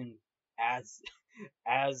Michael Keaton as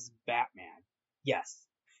Batman. Yes,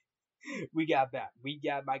 we got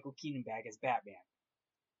Michael Keaton back as Batman.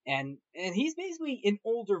 And he's basically an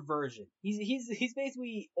older version. He's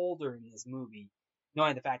basically older in this movie,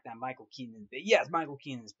 knowing the fact that Michael Keaton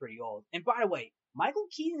is pretty old. And by the way, Michael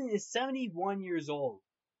Keaton is 71 years old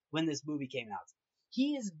when this movie came out.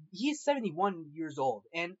 He's 71 years old,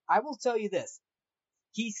 and I will tell you this: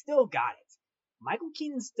 he still got it. Michael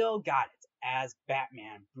Keaton still got it as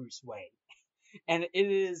Batman Bruce Wayne, and it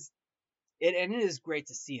is great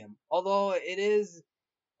to see him. Although I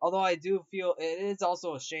do feel it is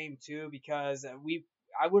also a shame too, because I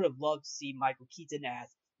would have loved to see Michael Keaton as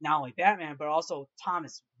not only Batman but also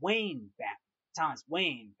Thomas Wayne Batman,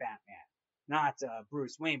 not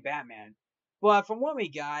Bruce Wayne Batman. But from what we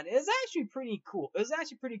got, it's actually pretty cool. It was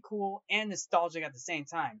actually pretty cool and nostalgic at the same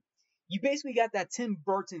time. You basically got that Tim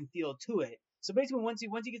Burton feel to it. So basically, once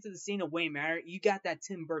you get to the scene of Wayne Manor, you got that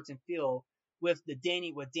Tim Burton feel with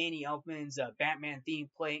Danny Elfman's Batman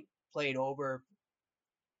theme played over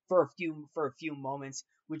for a few moments,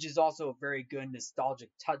 which is also a very good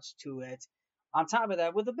nostalgic touch to it. On top of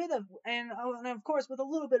that, with a bit of and of course with a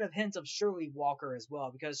little bit of hints of Shirley Walker as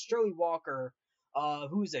well, because Shirley Walker,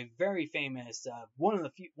 who's a very famous a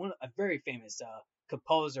very famous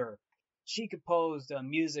composer. She composed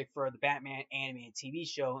music for the Batman animated TV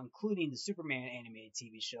show, including the Superman animated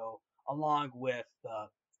TV show, along with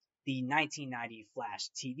the 1990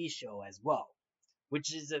 Flash TV show as well,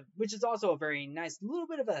 which is also a very nice little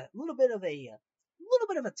bit of a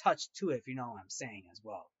touch to it, if you know what I'm saying as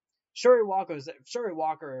well. Shirley Walker,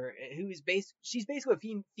 she's basically a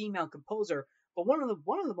female composer, but one of the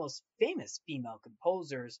most famous female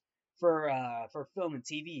composers for film and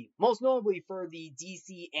TV, most notably for the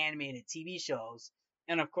DC animated TV shows,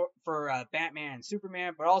 and of course for Batman and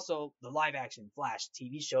Superman, but also the live action Flash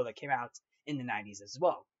TV show that came out in the 90s as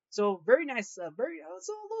well. So very nice, so a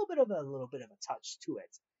little bit of a touch to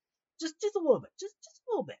it, just a little bit, just a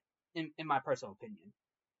little bit, in my personal opinion.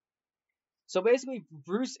 So basically,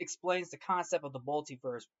 Bruce explains the concept of the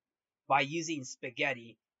multiverse by using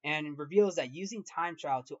spaghetti, and reveals that using time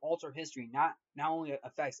travel to alter history not only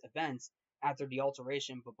affects events after the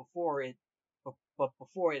alteration, but before it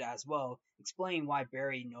as well, explaining why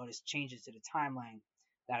Barry noticed changes to the timeline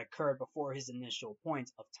that occurred before his initial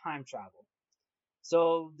point of time travel.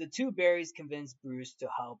 So the two Barrys convince Bruce to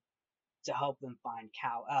help them find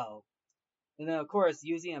Kal-El. And then, of course,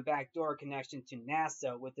 using a backdoor connection to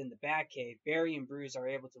NASA within the Batcave, Barry and Bruce are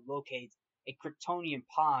able to locate a Kryptonian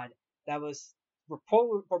pod that was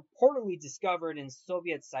reportedly discovered in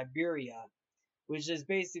Soviet Siberia, which is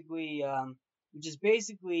basically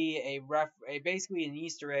basically an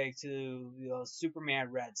Easter egg to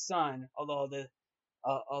Superman Red Sun.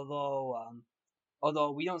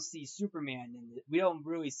 Although we don't see Superman we don't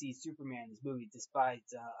really see Superman in this movie, despite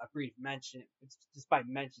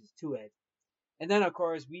mentions to it. And then, of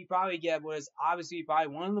course, we probably get what is obviously probably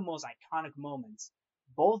one of the most iconic moments: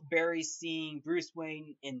 both Barrys seeing Bruce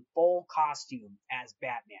Wayne in full costume as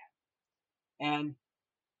Batman,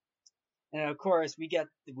 and of course we get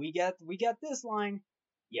this line,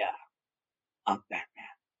 "Yeah, I'm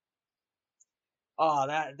Batman." Oh,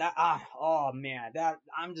 oh man, that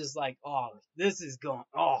I'm just like, oh, this is going,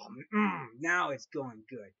 now it's going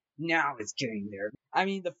good. Now it's getting there. I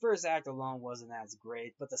mean, the first act alone wasn't as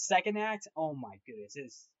great, but the second act, oh my goodness,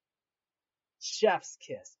 is chef's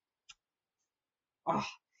kiss. Oh,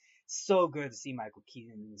 so good to see Michael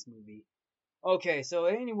Keaton in this movie. Okay, so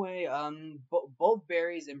anyway, both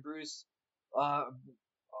Barry's and Bruce uh,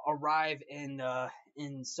 arrive in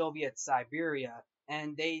Soviet Siberia,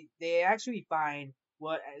 and they actually find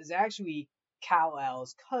what is actually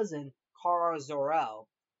Kal-El's cousin, Kara Zor-El,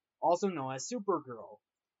 also known as Supergirl.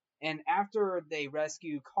 And after they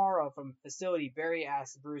rescue Kara from the facility, Barry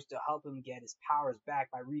asks Bruce to help him get his powers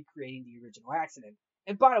back by recreating the original accident.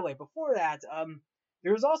 And by the way, before that,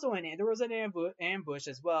 there was an ambush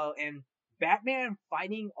as well, and Batman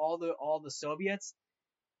fighting all the Soviets,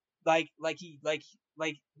 like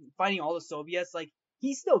fighting all the Soviets, like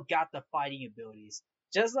he still got the fighting abilities,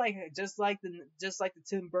 just like the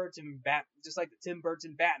Tim Burton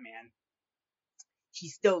Batman, he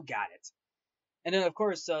still got it. And then, of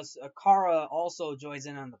course, Kara also joins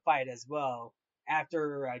in on the fight as well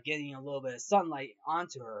after getting a little bit of sunlight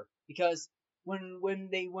onto her. Because when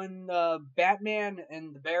Batman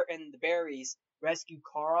and the berries rescue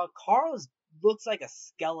Kara, Kara looks like a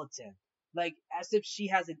skeleton, like as if she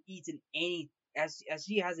hasn't as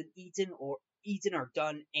she hasn't eaten or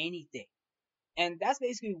done anything. And that's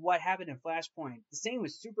basically what happened in Flashpoint. The same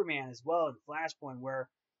with Superman as well in Flashpoint, where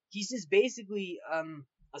he's just basically a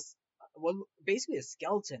well, basically a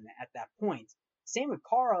skeleton at that point. Same with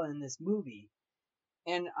Kara in this movie.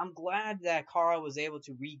 And I'm glad that Kara was able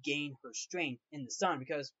to regain her strength in the sun,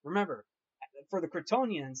 because remember, for the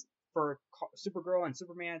Kryptonians, for Supergirl and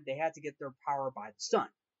Superman, they had to get their power by the sun.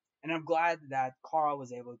 And I'm glad that Kara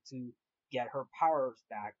was able to get her powers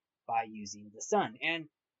back by using the sun. And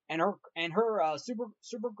her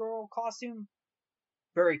Supergirl costume,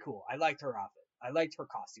 very cool. I liked her outfit. I liked her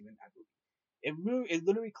costume in that movie. It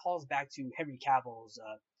literally calls back to Henry Cavill's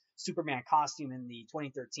Superman costume in the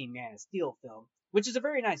 2013 Man of Steel film, which is a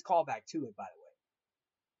very nice callback to it, by the way.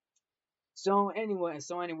 So anyway,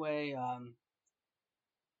 so anyway,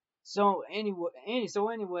 so anyway, so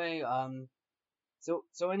anyway,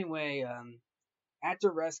 so anyway,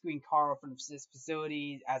 after rescuing Carl from this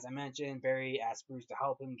facility, as I mentioned, Barry asks Bruce to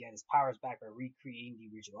help him get his powers back by recreating the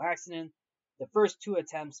original accident. The first two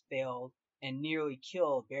attempts failed and nearly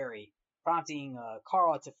killed Barry, prompting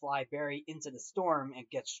Carl to fly Barry into the storm and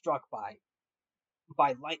get struck by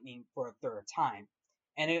lightning for a third time.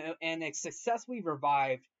 And it successfully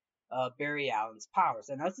revived Barry Allen's powers.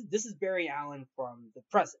 And this is Barry Allen from the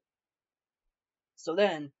present. So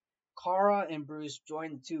then, Kara and Bruce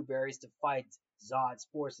join the two Barrys to fight Zod's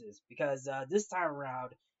forces, because this time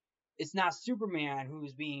around, it's not Superman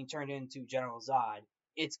who's being turned into General Zod.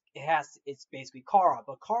 It's basically Kara,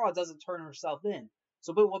 but Kara doesn't turn herself in.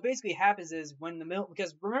 So, but what basically happens is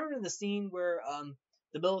because remember the scene where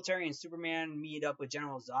the military and Superman meet up with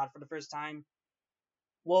General Zod for the first time.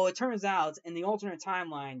 Well, it turns out in the alternate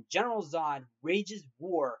timeline, General Zod rages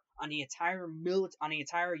war on the entire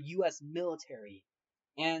U.S. military,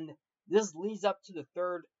 and this leads up to the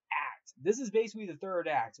third act. This is basically the third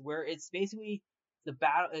act, where the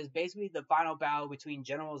final battle between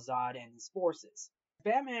General Zod and his forces.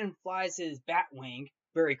 Batman flies his Batwing,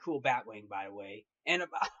 very cool Batwing, by the way. And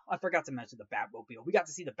I forgot to mention the Batmobile. We got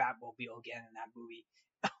to see the Batmobile again in that movie.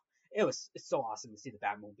 It's so awesome to see the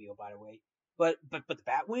Batmobile, by the way. But the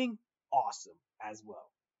Batwing, awesome as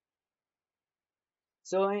well.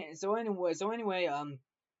 So anyway,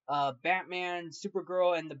 Batman,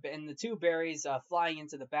 Supergirl, and the two Barrys flying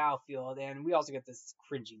into the battlefield, and we also get this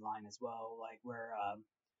cringy line as well, like where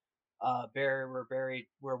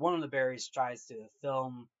where one of the Barrys tries to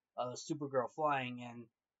film Supergirl flying,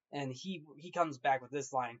 and he comes back with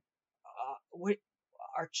this line, wait,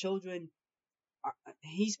 our children.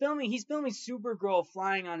 He's filming Supergirl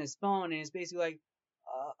flying on his phone, and it's basically like,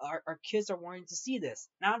 our kids are wanting to see this.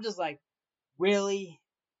 And I'm just like, really?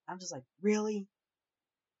 I'm just like, really?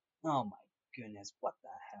 Oh my goodness, what the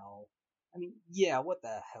hell? I mean, yeah, what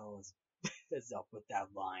the hell is up with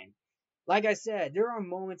that line? Like I said, there are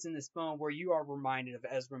moments in this film where you are reminded of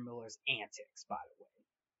Ezra Miller's antics, by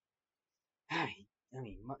the way. I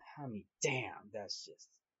mean, damn, that's just,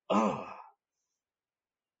 ugh.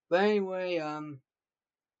 But anyway,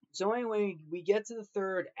 we get to the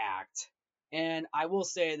third act, and I will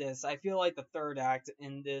say this: I feel like the third act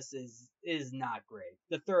in this is not great.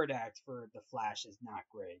 The third act for The Flash is not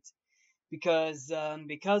great, because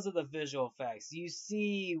of the visual effects. You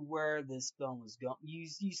see where this film is going.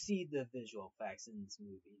 You see the visual effects in this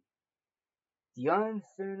movie. The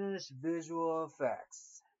unfinished visual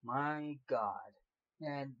effects. My God.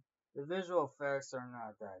 And the visual effects are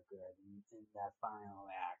not that good in that final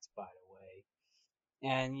act, by the way.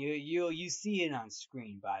 And you see it on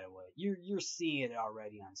screen, by the way. You're seeing it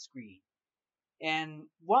already on screen. And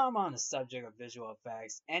while I'm on the subject of visual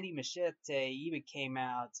effects, Andy Machete even came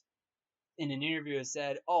out in an interview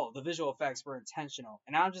said, "Oh, the visual effects were intentional,"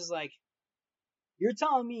 and I'm just like, you're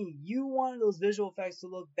telling me you wanted those visual effects to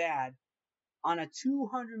look bad on a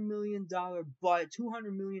 $200 million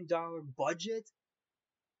budget?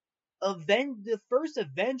 The first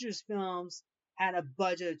Avengers films had a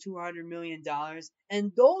budget of $200 million,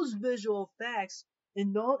 and those visual effects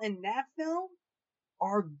in that film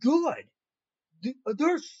are good.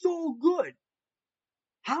 They're so good.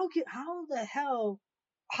 How in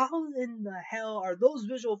the hell are those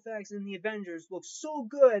visual effects in the Avengers look so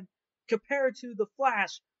good compared to the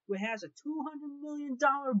Flash, which has a $200 million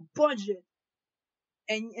budget,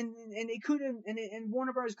 and they couldn't, and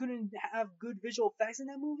Warner Bros. Couldn't have good visual effects in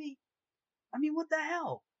that movie? I mean, what the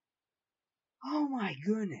hell? Oh my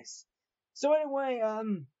goodness. So anyway,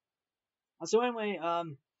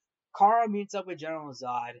 Kara meets up with General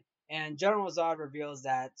Zod, and General Zod reveals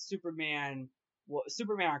that Superman or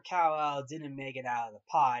Kal-El didn't make it out of the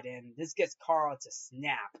pod, and this gets Kara to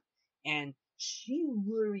snap, and she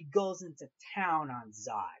literally goes into town on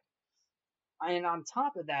Zod. And on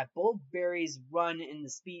top of that, both berries run in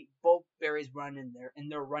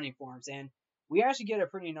their running forms, and we actually get a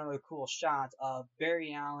pretty another cool shot of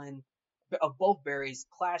both berries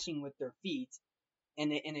clashing with their feet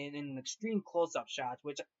in an extreme close-up shot,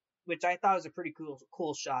 which I thought was a pretty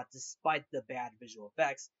cool shot despite the bad visual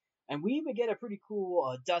effects. And we even get a pretty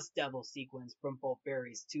cool Dust Devil sequence from both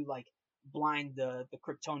berries to like blind the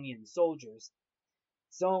Kryptonian soldiers.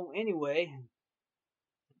 So anyway,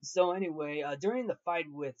 during the fight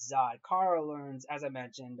with Zod, Kara learns, as I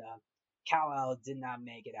mentioned, Kal-El did not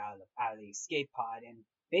make it out of the escape pod, and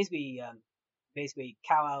basically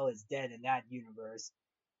Kal-El is dead in that universe,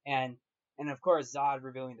 and of course Zod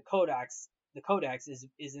revealing the Codex. The Codex is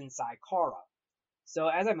inside Kara. So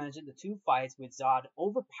as I mentioned, the two fights with Zod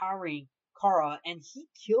overpowering Kara, and he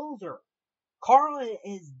kills her. Kara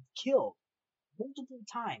is killed multiple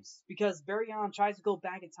times because Barry Allen tries to go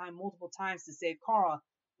back in time multiple times to save Kara,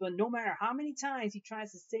 but no matter how many times he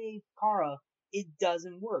tries to save Kara, it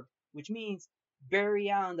doesn't work. Which means Barry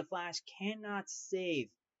Allen, the Flash, cannot save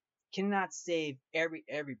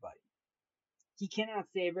everybody. He cannot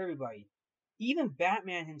save everybody. Even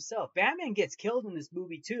Batman himself. Batman gets killed in this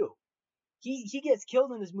movie too. He gets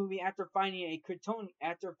killed in this movie after finding a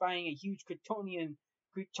huge Kryptonian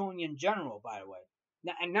general, by the way.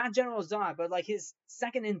 And not General Zod, but like his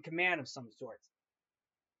second in command of some sort.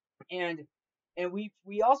 And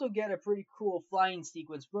we also get a pretty cool flying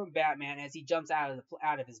sequence from Batman as he jumps out of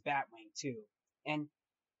his Batwing too. And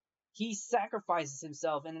he sacrifices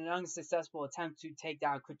himself in an unsuccessful attempt to take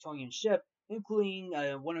down a Kryptonian ship, including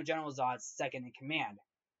one of General Zod's second in command.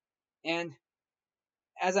 And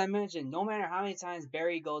as I mentioned, no matter how many times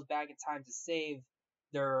Barry goes back in time to save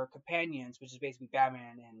their companions, which is basically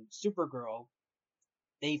Batman and Supergirl,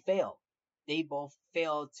 they fail. They both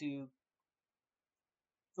fail to.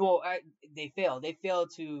 Well, they fail. They fail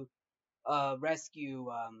to rescue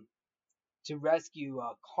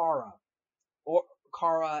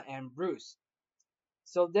Kara and Bruce.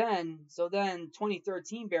 So then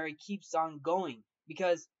 2013 Barry keeps on going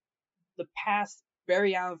because the past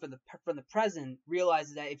Barry Allen from the present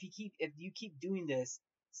realizes that if you keep doing this,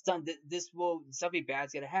 something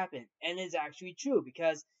bad's gonna happen, and it's actually true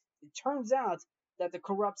because it turns out that the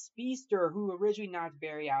corrupt speedster who originally knocked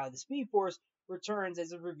Barry out of the Speed Force returns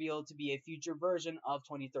as revealed to be a future version of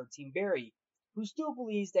 2013 Barry, who still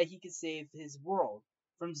believes that he can save his world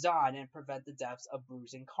from Zod and prevent the deaths of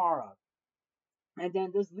Bruce and Kara. And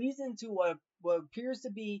then this leads into what appears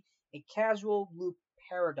to be a casual loop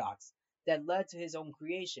paradox that led to his own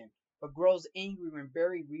creation, but grows angry when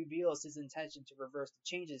Barry reveals his intention to reverse the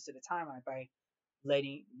changes to the timeline by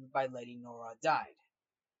letting Nora die.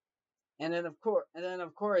 And then of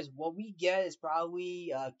course, what we get is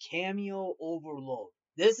probably cameo overload.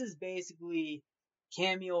 This is basically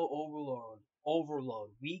cameo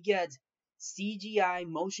overload. We get CGI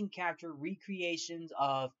motion capture recreations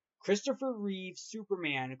of Christopher Reeve's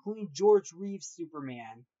Superman, including George Reeves'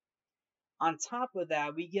 Superman. On top of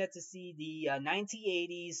that, we get to see the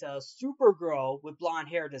 1980s Supergirl with blonde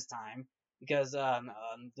hair this time, because the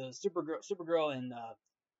Supergirl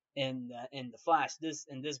in the Flash, this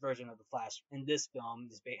version of the Flash in this film,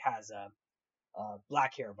 has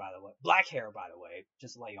black hair, by the way,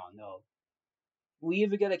 just to let y'all know. We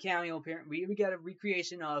even get a cameo appearance. We even get a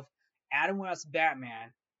recreation of Adam West's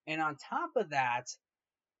Batman, and on top of that,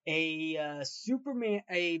 a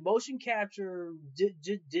motion capture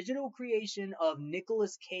digital creation of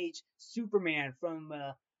Nicolas Cage Superman from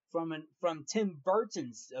Tim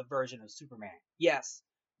Burton's version of Superman. Yes,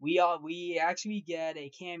 we actually get a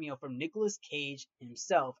cameo from Nicolas Cage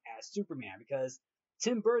himself as Superman, because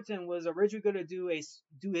Tim Burton was originally going to do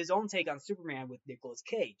his own take on Superman with Nicolas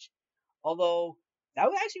Cage. Although that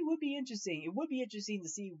would be interesting. It would be interesting to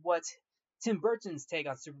see what Tim Burton's take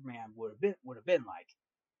on Superman would have been like,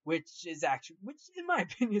 which in my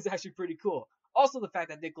opinion is actually pretty cool. Also, the fact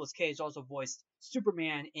that Nicolas Cage also voiced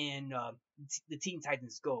Superman in the Teen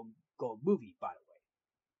Titans Go movie, by the way.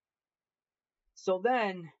 So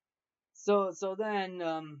then, so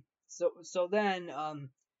then, so then,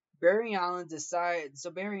 Barry Allen decides. So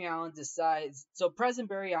Barry Allen decides. So President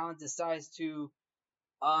Barry Allen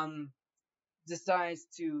um decides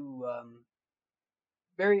to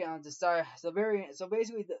Barry Allen decides. So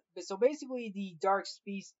basically the Dark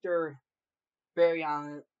Speedster Barry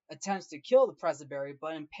Allen attempts to kill the President Barry,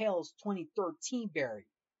 but impales 2013 Barry,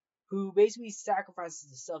 who basically sacrifices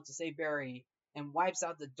himself to save Barry and wipes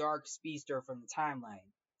out the Dark Speedster from the timeline.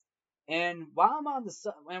 And while I'm on the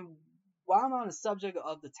subject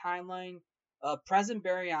of the timeline, President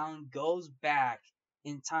Barry Allen goes back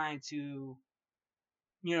in time to,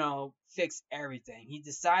 fix everything. He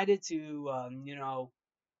decided to,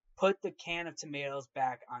 put the can of tomatoes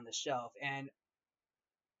back on the shelf, and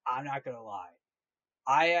I'm not gonna lie,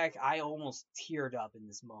 I almost teared up in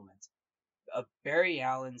this moment of Barry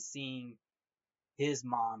Allen seeing his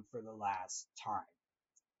mom for the last time.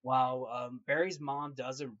 While Barry's mom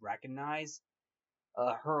doesn't recognize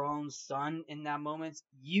her own son in that moment,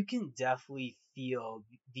 the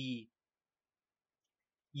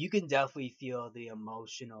you can definitely feel the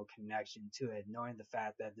emotional connection to it, knowing the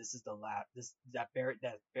fact that this is the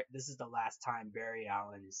last time Barry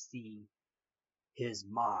Allen is seeing his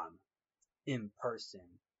mom in person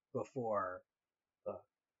before uh,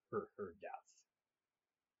 her death.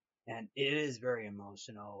 And it is very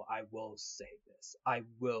emotional. I will say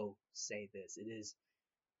this. It is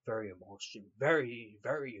very emotional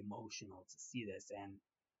to see this, and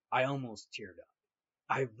I almost teared up.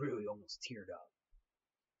 I really almost teared up.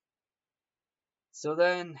 So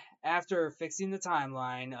then, after fixing the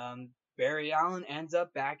timeline, Barry Allen ends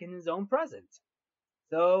up back in his own present.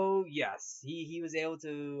 So yes, he was able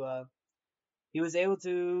to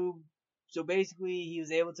so basically he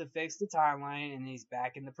was able to fix the timeline, and he's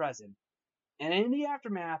back in the present. And in the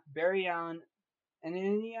aftermath,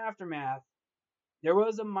 there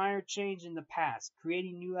was a minor change in the past,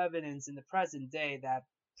 creating new evidence in the present day that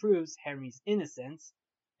proves Henry's innocence.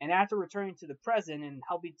 And after returning to the present and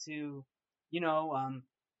helping to, you know, um,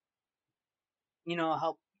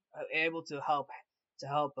 help able to help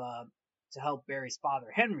Barry's father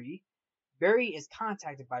Henry, Barry is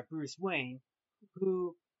contacted by Bruce Wayne,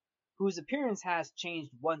 who whose appearance has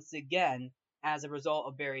changed once again as a result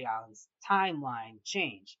of Barry Allen's timeline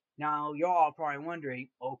change. Now, you're all probably wondering,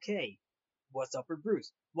 okay, what's up with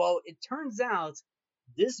Bruce? Well, it turns out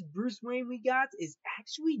this Bruce Wayne we got is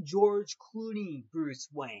actually George Clooney Bruce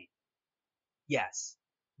Wayne. Yes,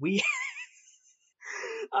 we.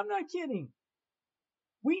 I'm not kidding.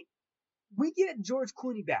 We we get George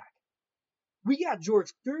Clooney back. We got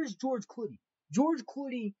George. There's George Clooney. George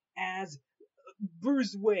Clooney as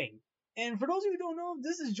Bruce Wayne. And for those of you who don't know,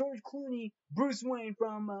 this is George Clooney, Bruce Wayne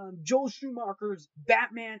from Joel Schumacher's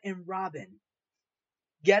Batman and Robin.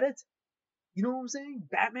 Get it? You know what I'm saying?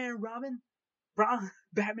 Batman and Robin?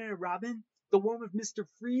 Batman and Robin? The one with Mr.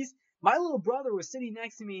 Freeze? My little brother was sitting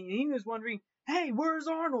next to me and he was wondering, hey, where's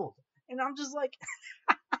Arnold? And I'm just like,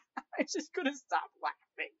 I just couldn't stop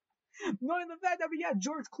laughing. Knowing the fact that we got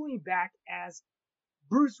George Clooney back as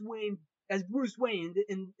Bruce Wayne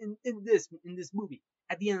in this movie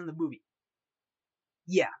at the end of the movie.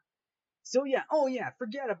 Yeah. So yeah. Oh yeah.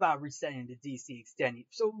 Forget about resetting the DC extended.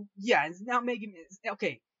 So yeah, it's now making me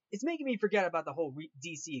okay. It's making me forget about the whole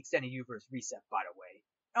DC extended universe reset. By the way,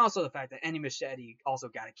 and also the fact that Andy Machete also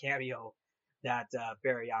got a cameo that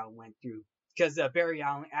Barry Allen went through because Barry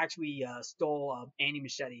Allen actually stole Andy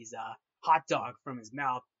Machete's hot dog from his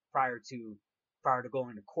mouth prior to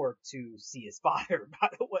going to court to see his father. By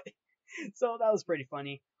the way. So that was pretty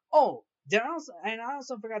funny. Oh, I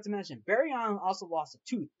also forgot to mention Barry Allen also lost a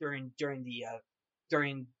tooth during the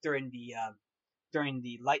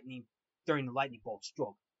lightning bolt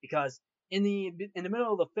stroke because in the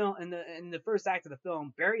middle of the film in the first act of the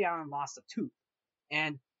film Barry Allen lost a tooth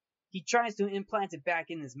and he tries to implant it back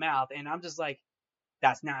in his mouth and I'm just like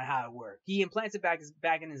that's not how it works. He implants it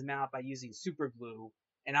back in his mouth by using super glue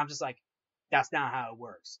and I'm just like that's not how it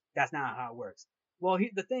works. That's not how it works. Well,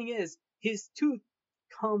 the thing is, his tooth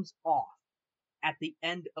comes off at the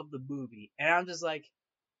end of the movie, and I'm just like,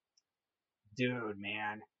 dude,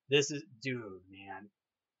 man,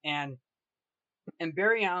 and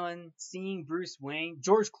Barry Allen seeing Bruce Wayne,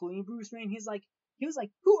 George Clooney, Bruce Wayne, he was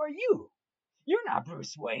like, who are you? You're not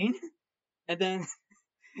Bruce Wayne. And then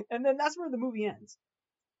And then that's where the movie ends.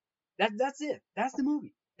 That's it. That's the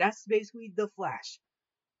movie. That's basically The Flash.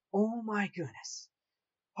 Oh my goodness.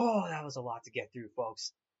 Oh, that was a lot to get through,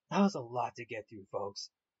 folks. That was a lot to get through, folks.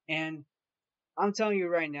 And I'm telling you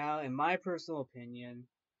right now, in my personal opinion,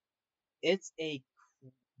 it's a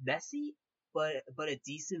messy but a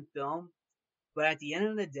decent film. But at the end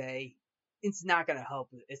of the day, it's not gonna help.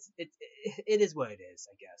 It is what it is,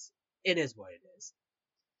 I guess. It is what it is.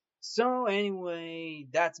 So anyway,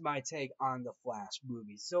 that's my take on the Flash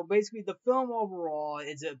movie. So basically, the film overall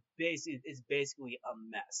is basically a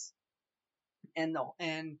mess, and the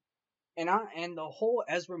whole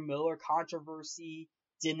Ezra Miller controversy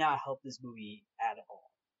did not help this movie at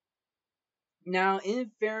all. Now,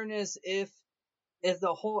 in fairness, if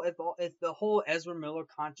the whole Ezra Miller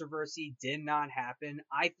controversy did not happen,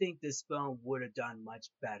 I think this film would have done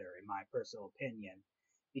much better, in my personal opinion,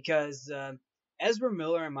 because Ezra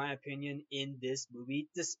Miller, in my opinion, in this movie,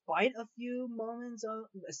 despite a few moments in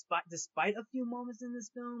this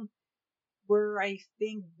film where I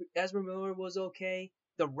think Ezra Miller was okay,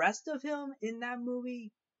 the rest of him in that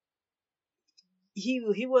movie,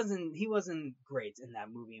 he wasn't great in that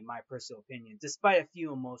movie, in my personal opinion, despite a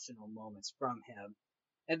few emotional moments from him.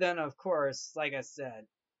 And then, of course, like I said,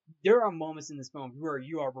 there are moments in this film where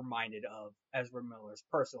you are reminded of Ezra Miller's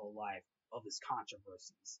personal life, of his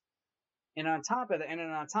controversies. And on top of that, and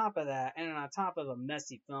on top of a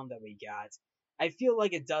messy film that we got, I feel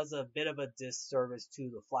like it does a bit of a disservice to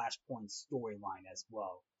the Flashpoint storyline as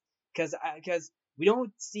well, because we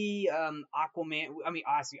don't see Aquaman. I mean,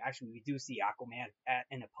 actually, we do see Aquaman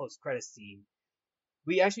in a post-credit scene.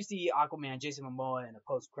 We actually see Aquaman, Jason Momoa, in a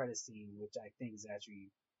post-credit scene, which I think is actually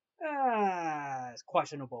it's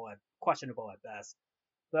questionable at best.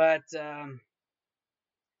 But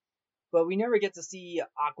but we never get to see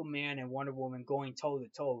Aquaman and Wonder Woman going toe to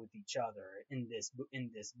toe with each other in this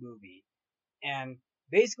movie. And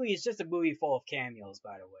basically, it's just a movie full of cameos.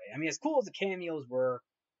 By the way, I mean, as cool as the cameos were,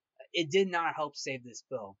 it did not help save this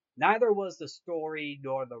film. Neither was the story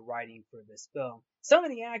nor the writing for this film. Some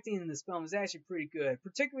of the acting in this film is actually pretty good,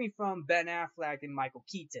 particularly from Ben Affleck and Michael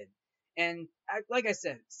Keaton. And like I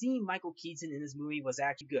said, seeing Michael Keaton in this movie was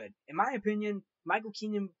actually good. In my opinion, Michael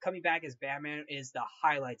Keaton coming back as Batman is the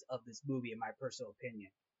highlight of this movie, in my personal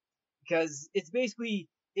opinion, because it's basically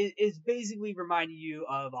reminding you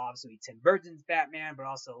of obviously Tim Burton's Batman, but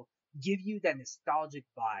also give you that nostalgic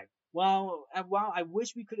vibe. While I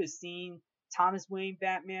wish we could have seen Thomas Wayne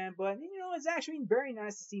Batman, but it's actually very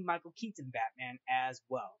nice to see Michael Keaton Batman as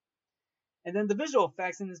well. And then the visual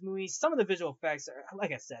effects in this movie, some of the visual effects are,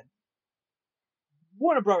 like I said,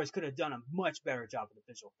 Warner Brothers could have done a much better job with the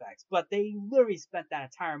visual effects, but they literally spent that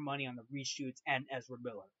entire money on the reshoots and Ezra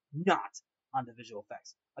Miller, not on the visual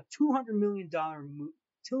effects. A $200 million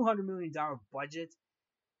budget,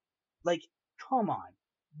 like, come on.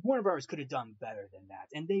 Warner Brothers could have done better than that,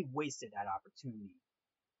 and they wasted that opportunity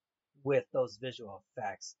with those visual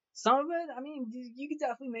effects. Some of it, I mean, you could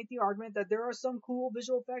definitely make the argument that there are some cool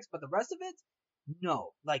visual effects, but the rest of it,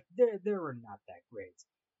 no, like they were not that great.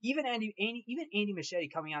 Even Andy Machete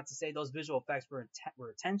coming out to say those visual effects were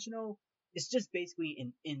intentional. It's just basically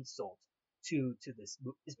an insult to this.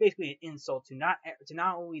 It's basically an insult to not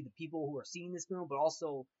only the people who are seeing this film, but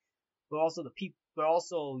also the people, but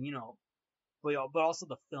also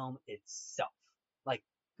the film itself. Like,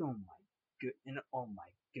 oh my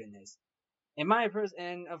goodness.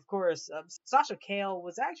 And of course, Sasha Cale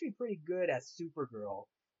was actually pretty good as Supergirl,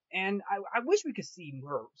 and I wish we could see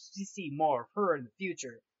more of her in the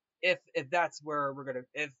future. If that's where we're gonna,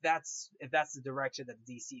 if that's the direction that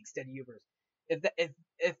the DC extended universe, if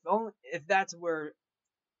that's where,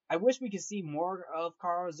 I wish we could see more of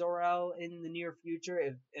Kara Zor-El in the near future.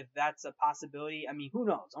 If that's a possibility, I mean, who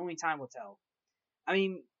knows? Only time will tell. I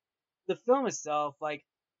mean, the film itself, like,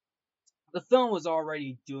 the film was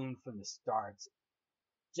already doomed from the start,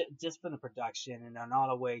 just from the production and then all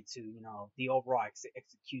the way to the overall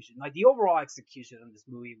execution. Like, the overall execution of this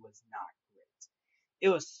movie was not great. It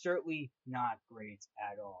was certainly not great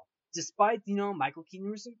at all. Despite Michael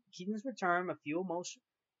Keaton's return, a few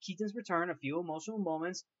emotional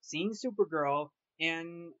moments, seeing Supergirl,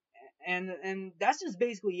 and that's just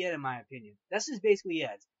basically it, in my opinion. That's just basically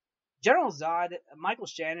it. General Zod, Michael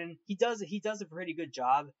Shannon, he does a pretty good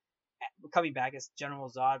job coming back as General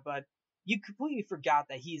Zod, but you completely forgot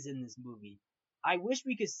that he's in this movie. I wish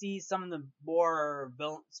we could see some of the more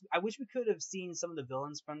villains. I wish we could have seen some of the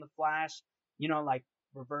villains from the Flash, like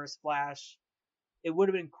Reverse Flash. It would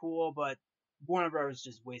have been cool, but Warner Bros.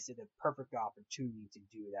 Just wasted a perfect opportunity to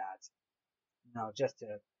do that. Just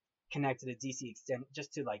to connect to the DC extent,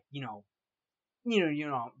 just to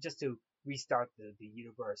just to restart the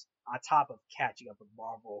universe on top of catching up with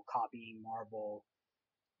Marvel, copying Marvel,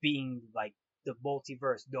 being like the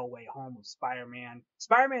multiverse No Way Home of Spider-Man.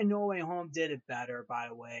 Spider-Man No Way Home did it better, by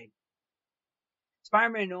the way.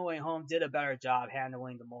 Spider-Man No Way Home did a better job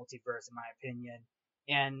handling the multiverse, in my opinion.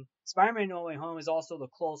 And Spider-Man No Way Home is also the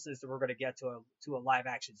closest that we're going to get to a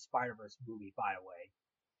live-action Spider-Verse movie, by the way.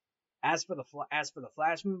 As for the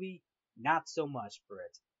Flash movie, not so much for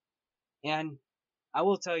it. And I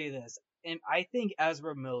will tell you this, and I think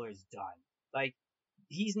Ezra Miller's done. Like,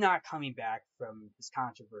 he's not coming back from his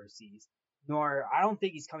controversies, nor I don't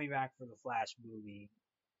think he's coming back for the Flash movie.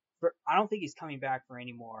 I don't think he's coming back for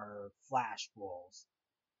any more Flash roles.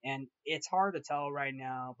 And it's hard to tell right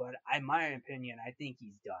now, but in my opinion, I think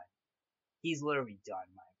he's done. He's literally done,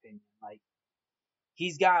 in my opinion. Like,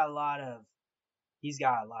 he's got a lot of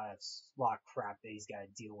crap that he's got to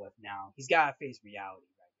deal with now. He's got to face reality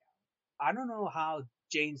right now. I don't know how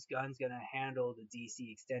James Gunn's gonna handle the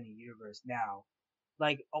DC extended universe now.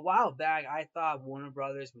 Like, a while back, I thought Warner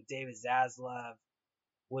Brothers with David Zaslav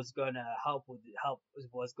was gonna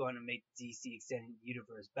was going to make the DC extended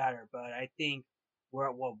universe better, but I think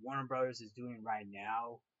what Warner Brothers is doing right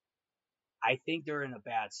now, I think they're in a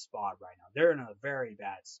bad spot right now. They're in a very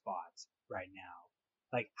bad spot right now.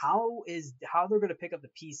 Like, how they're gonna pick up the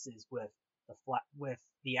pieces with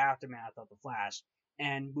the aftermath of the Flash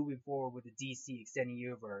and moving forward with the DC extended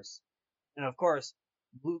universe, and of course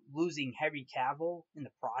losing Henry Cavill in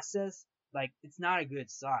the process. Like, it's not a good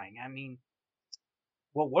sign. I mean,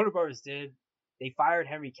 what Warner Brothers did, they fired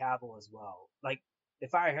Henry Cavill as well. Like, they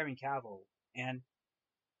fired Henry Cavill, and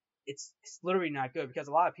it's literally not good, because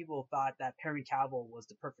a lot of people thought that Henry Cavill was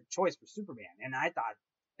the perfect choice for Superman, and I thought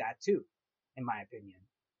that too, in my opinion.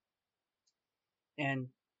 And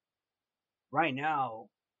right now,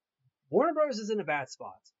 Warner Brothers is in a bad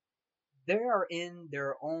spot. They are in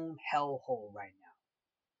their own hellhole right now,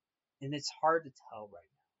 and it's hard to tell right now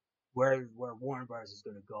where Warner Brothers is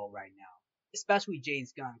going to go right now, especially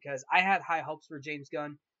James Gunn, because I had high hopes for James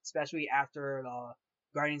Gunn, especially after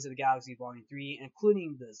Guardians of the Galaxy Volume 3,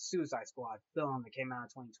 including the Suicide Squad film that came out in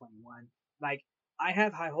 2021. Like, I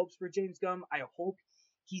have high hopes for James Gunn. I hope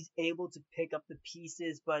he's able to pick up the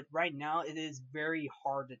pieces, but right now it is very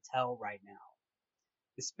hard to tell right now,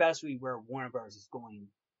 especially where Warner Bros. Is going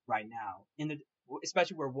right now,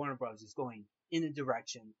 especially where Warner Bros. Is going in the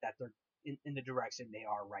direction that they're in the direction they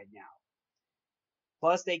are right now.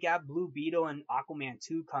 Plus, they got Blue Beetle and Aquaman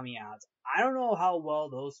 2 coming out. I don't know how well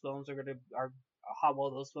those films are gonna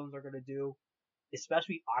do,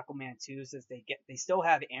 especially Aquaman 2, since they still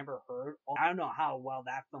have Amber Heard. I don't know how well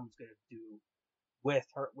that film's gonna do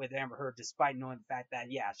with Amber Heard, despite knowing the fact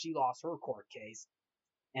that, yeah, she lost her court case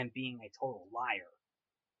and being a total liar.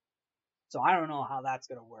 So I don't know how that's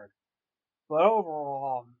gonna work. But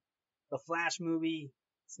overall, the Flash movie,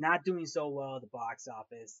 it's not doing so well at the box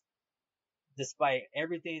office. Despite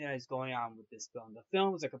everything that is going on with this film, the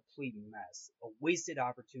film is a complete mess. A wasted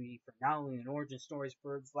opportunity for not only an origin story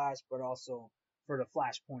for the Flash, but also for the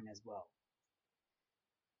Flashpoint as well.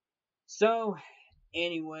 So,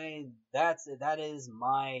 anyway, that is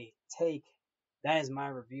my take. That is my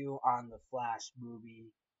review on the Flash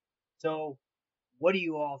movie. So, what do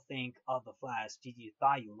you all think of the Flash? Did you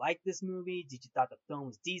thought you liked this movie? Did you thought the film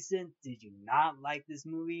was decent? Did you not like this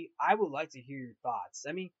movie? I would like to hear your thoughts.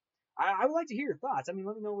 I mean, I would like to hear your thoughts. I mean,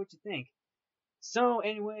 let me know what you think. So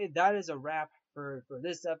anyway, that is a wrap for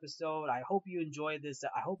this episode. I hope you enjoyed this.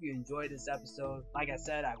 I hope you enjoyed this episode. Like I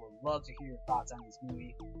said, I would love to hear your thoughts on this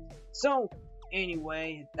movie. So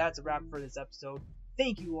anyway, that's a wrap for this episode.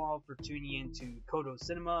 Thank you all for tuning in to Codo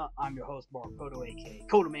Cinema. I'm your host, Mark Codo, aka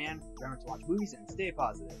Codo Man. Remember to watch movies and stay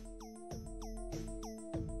positive.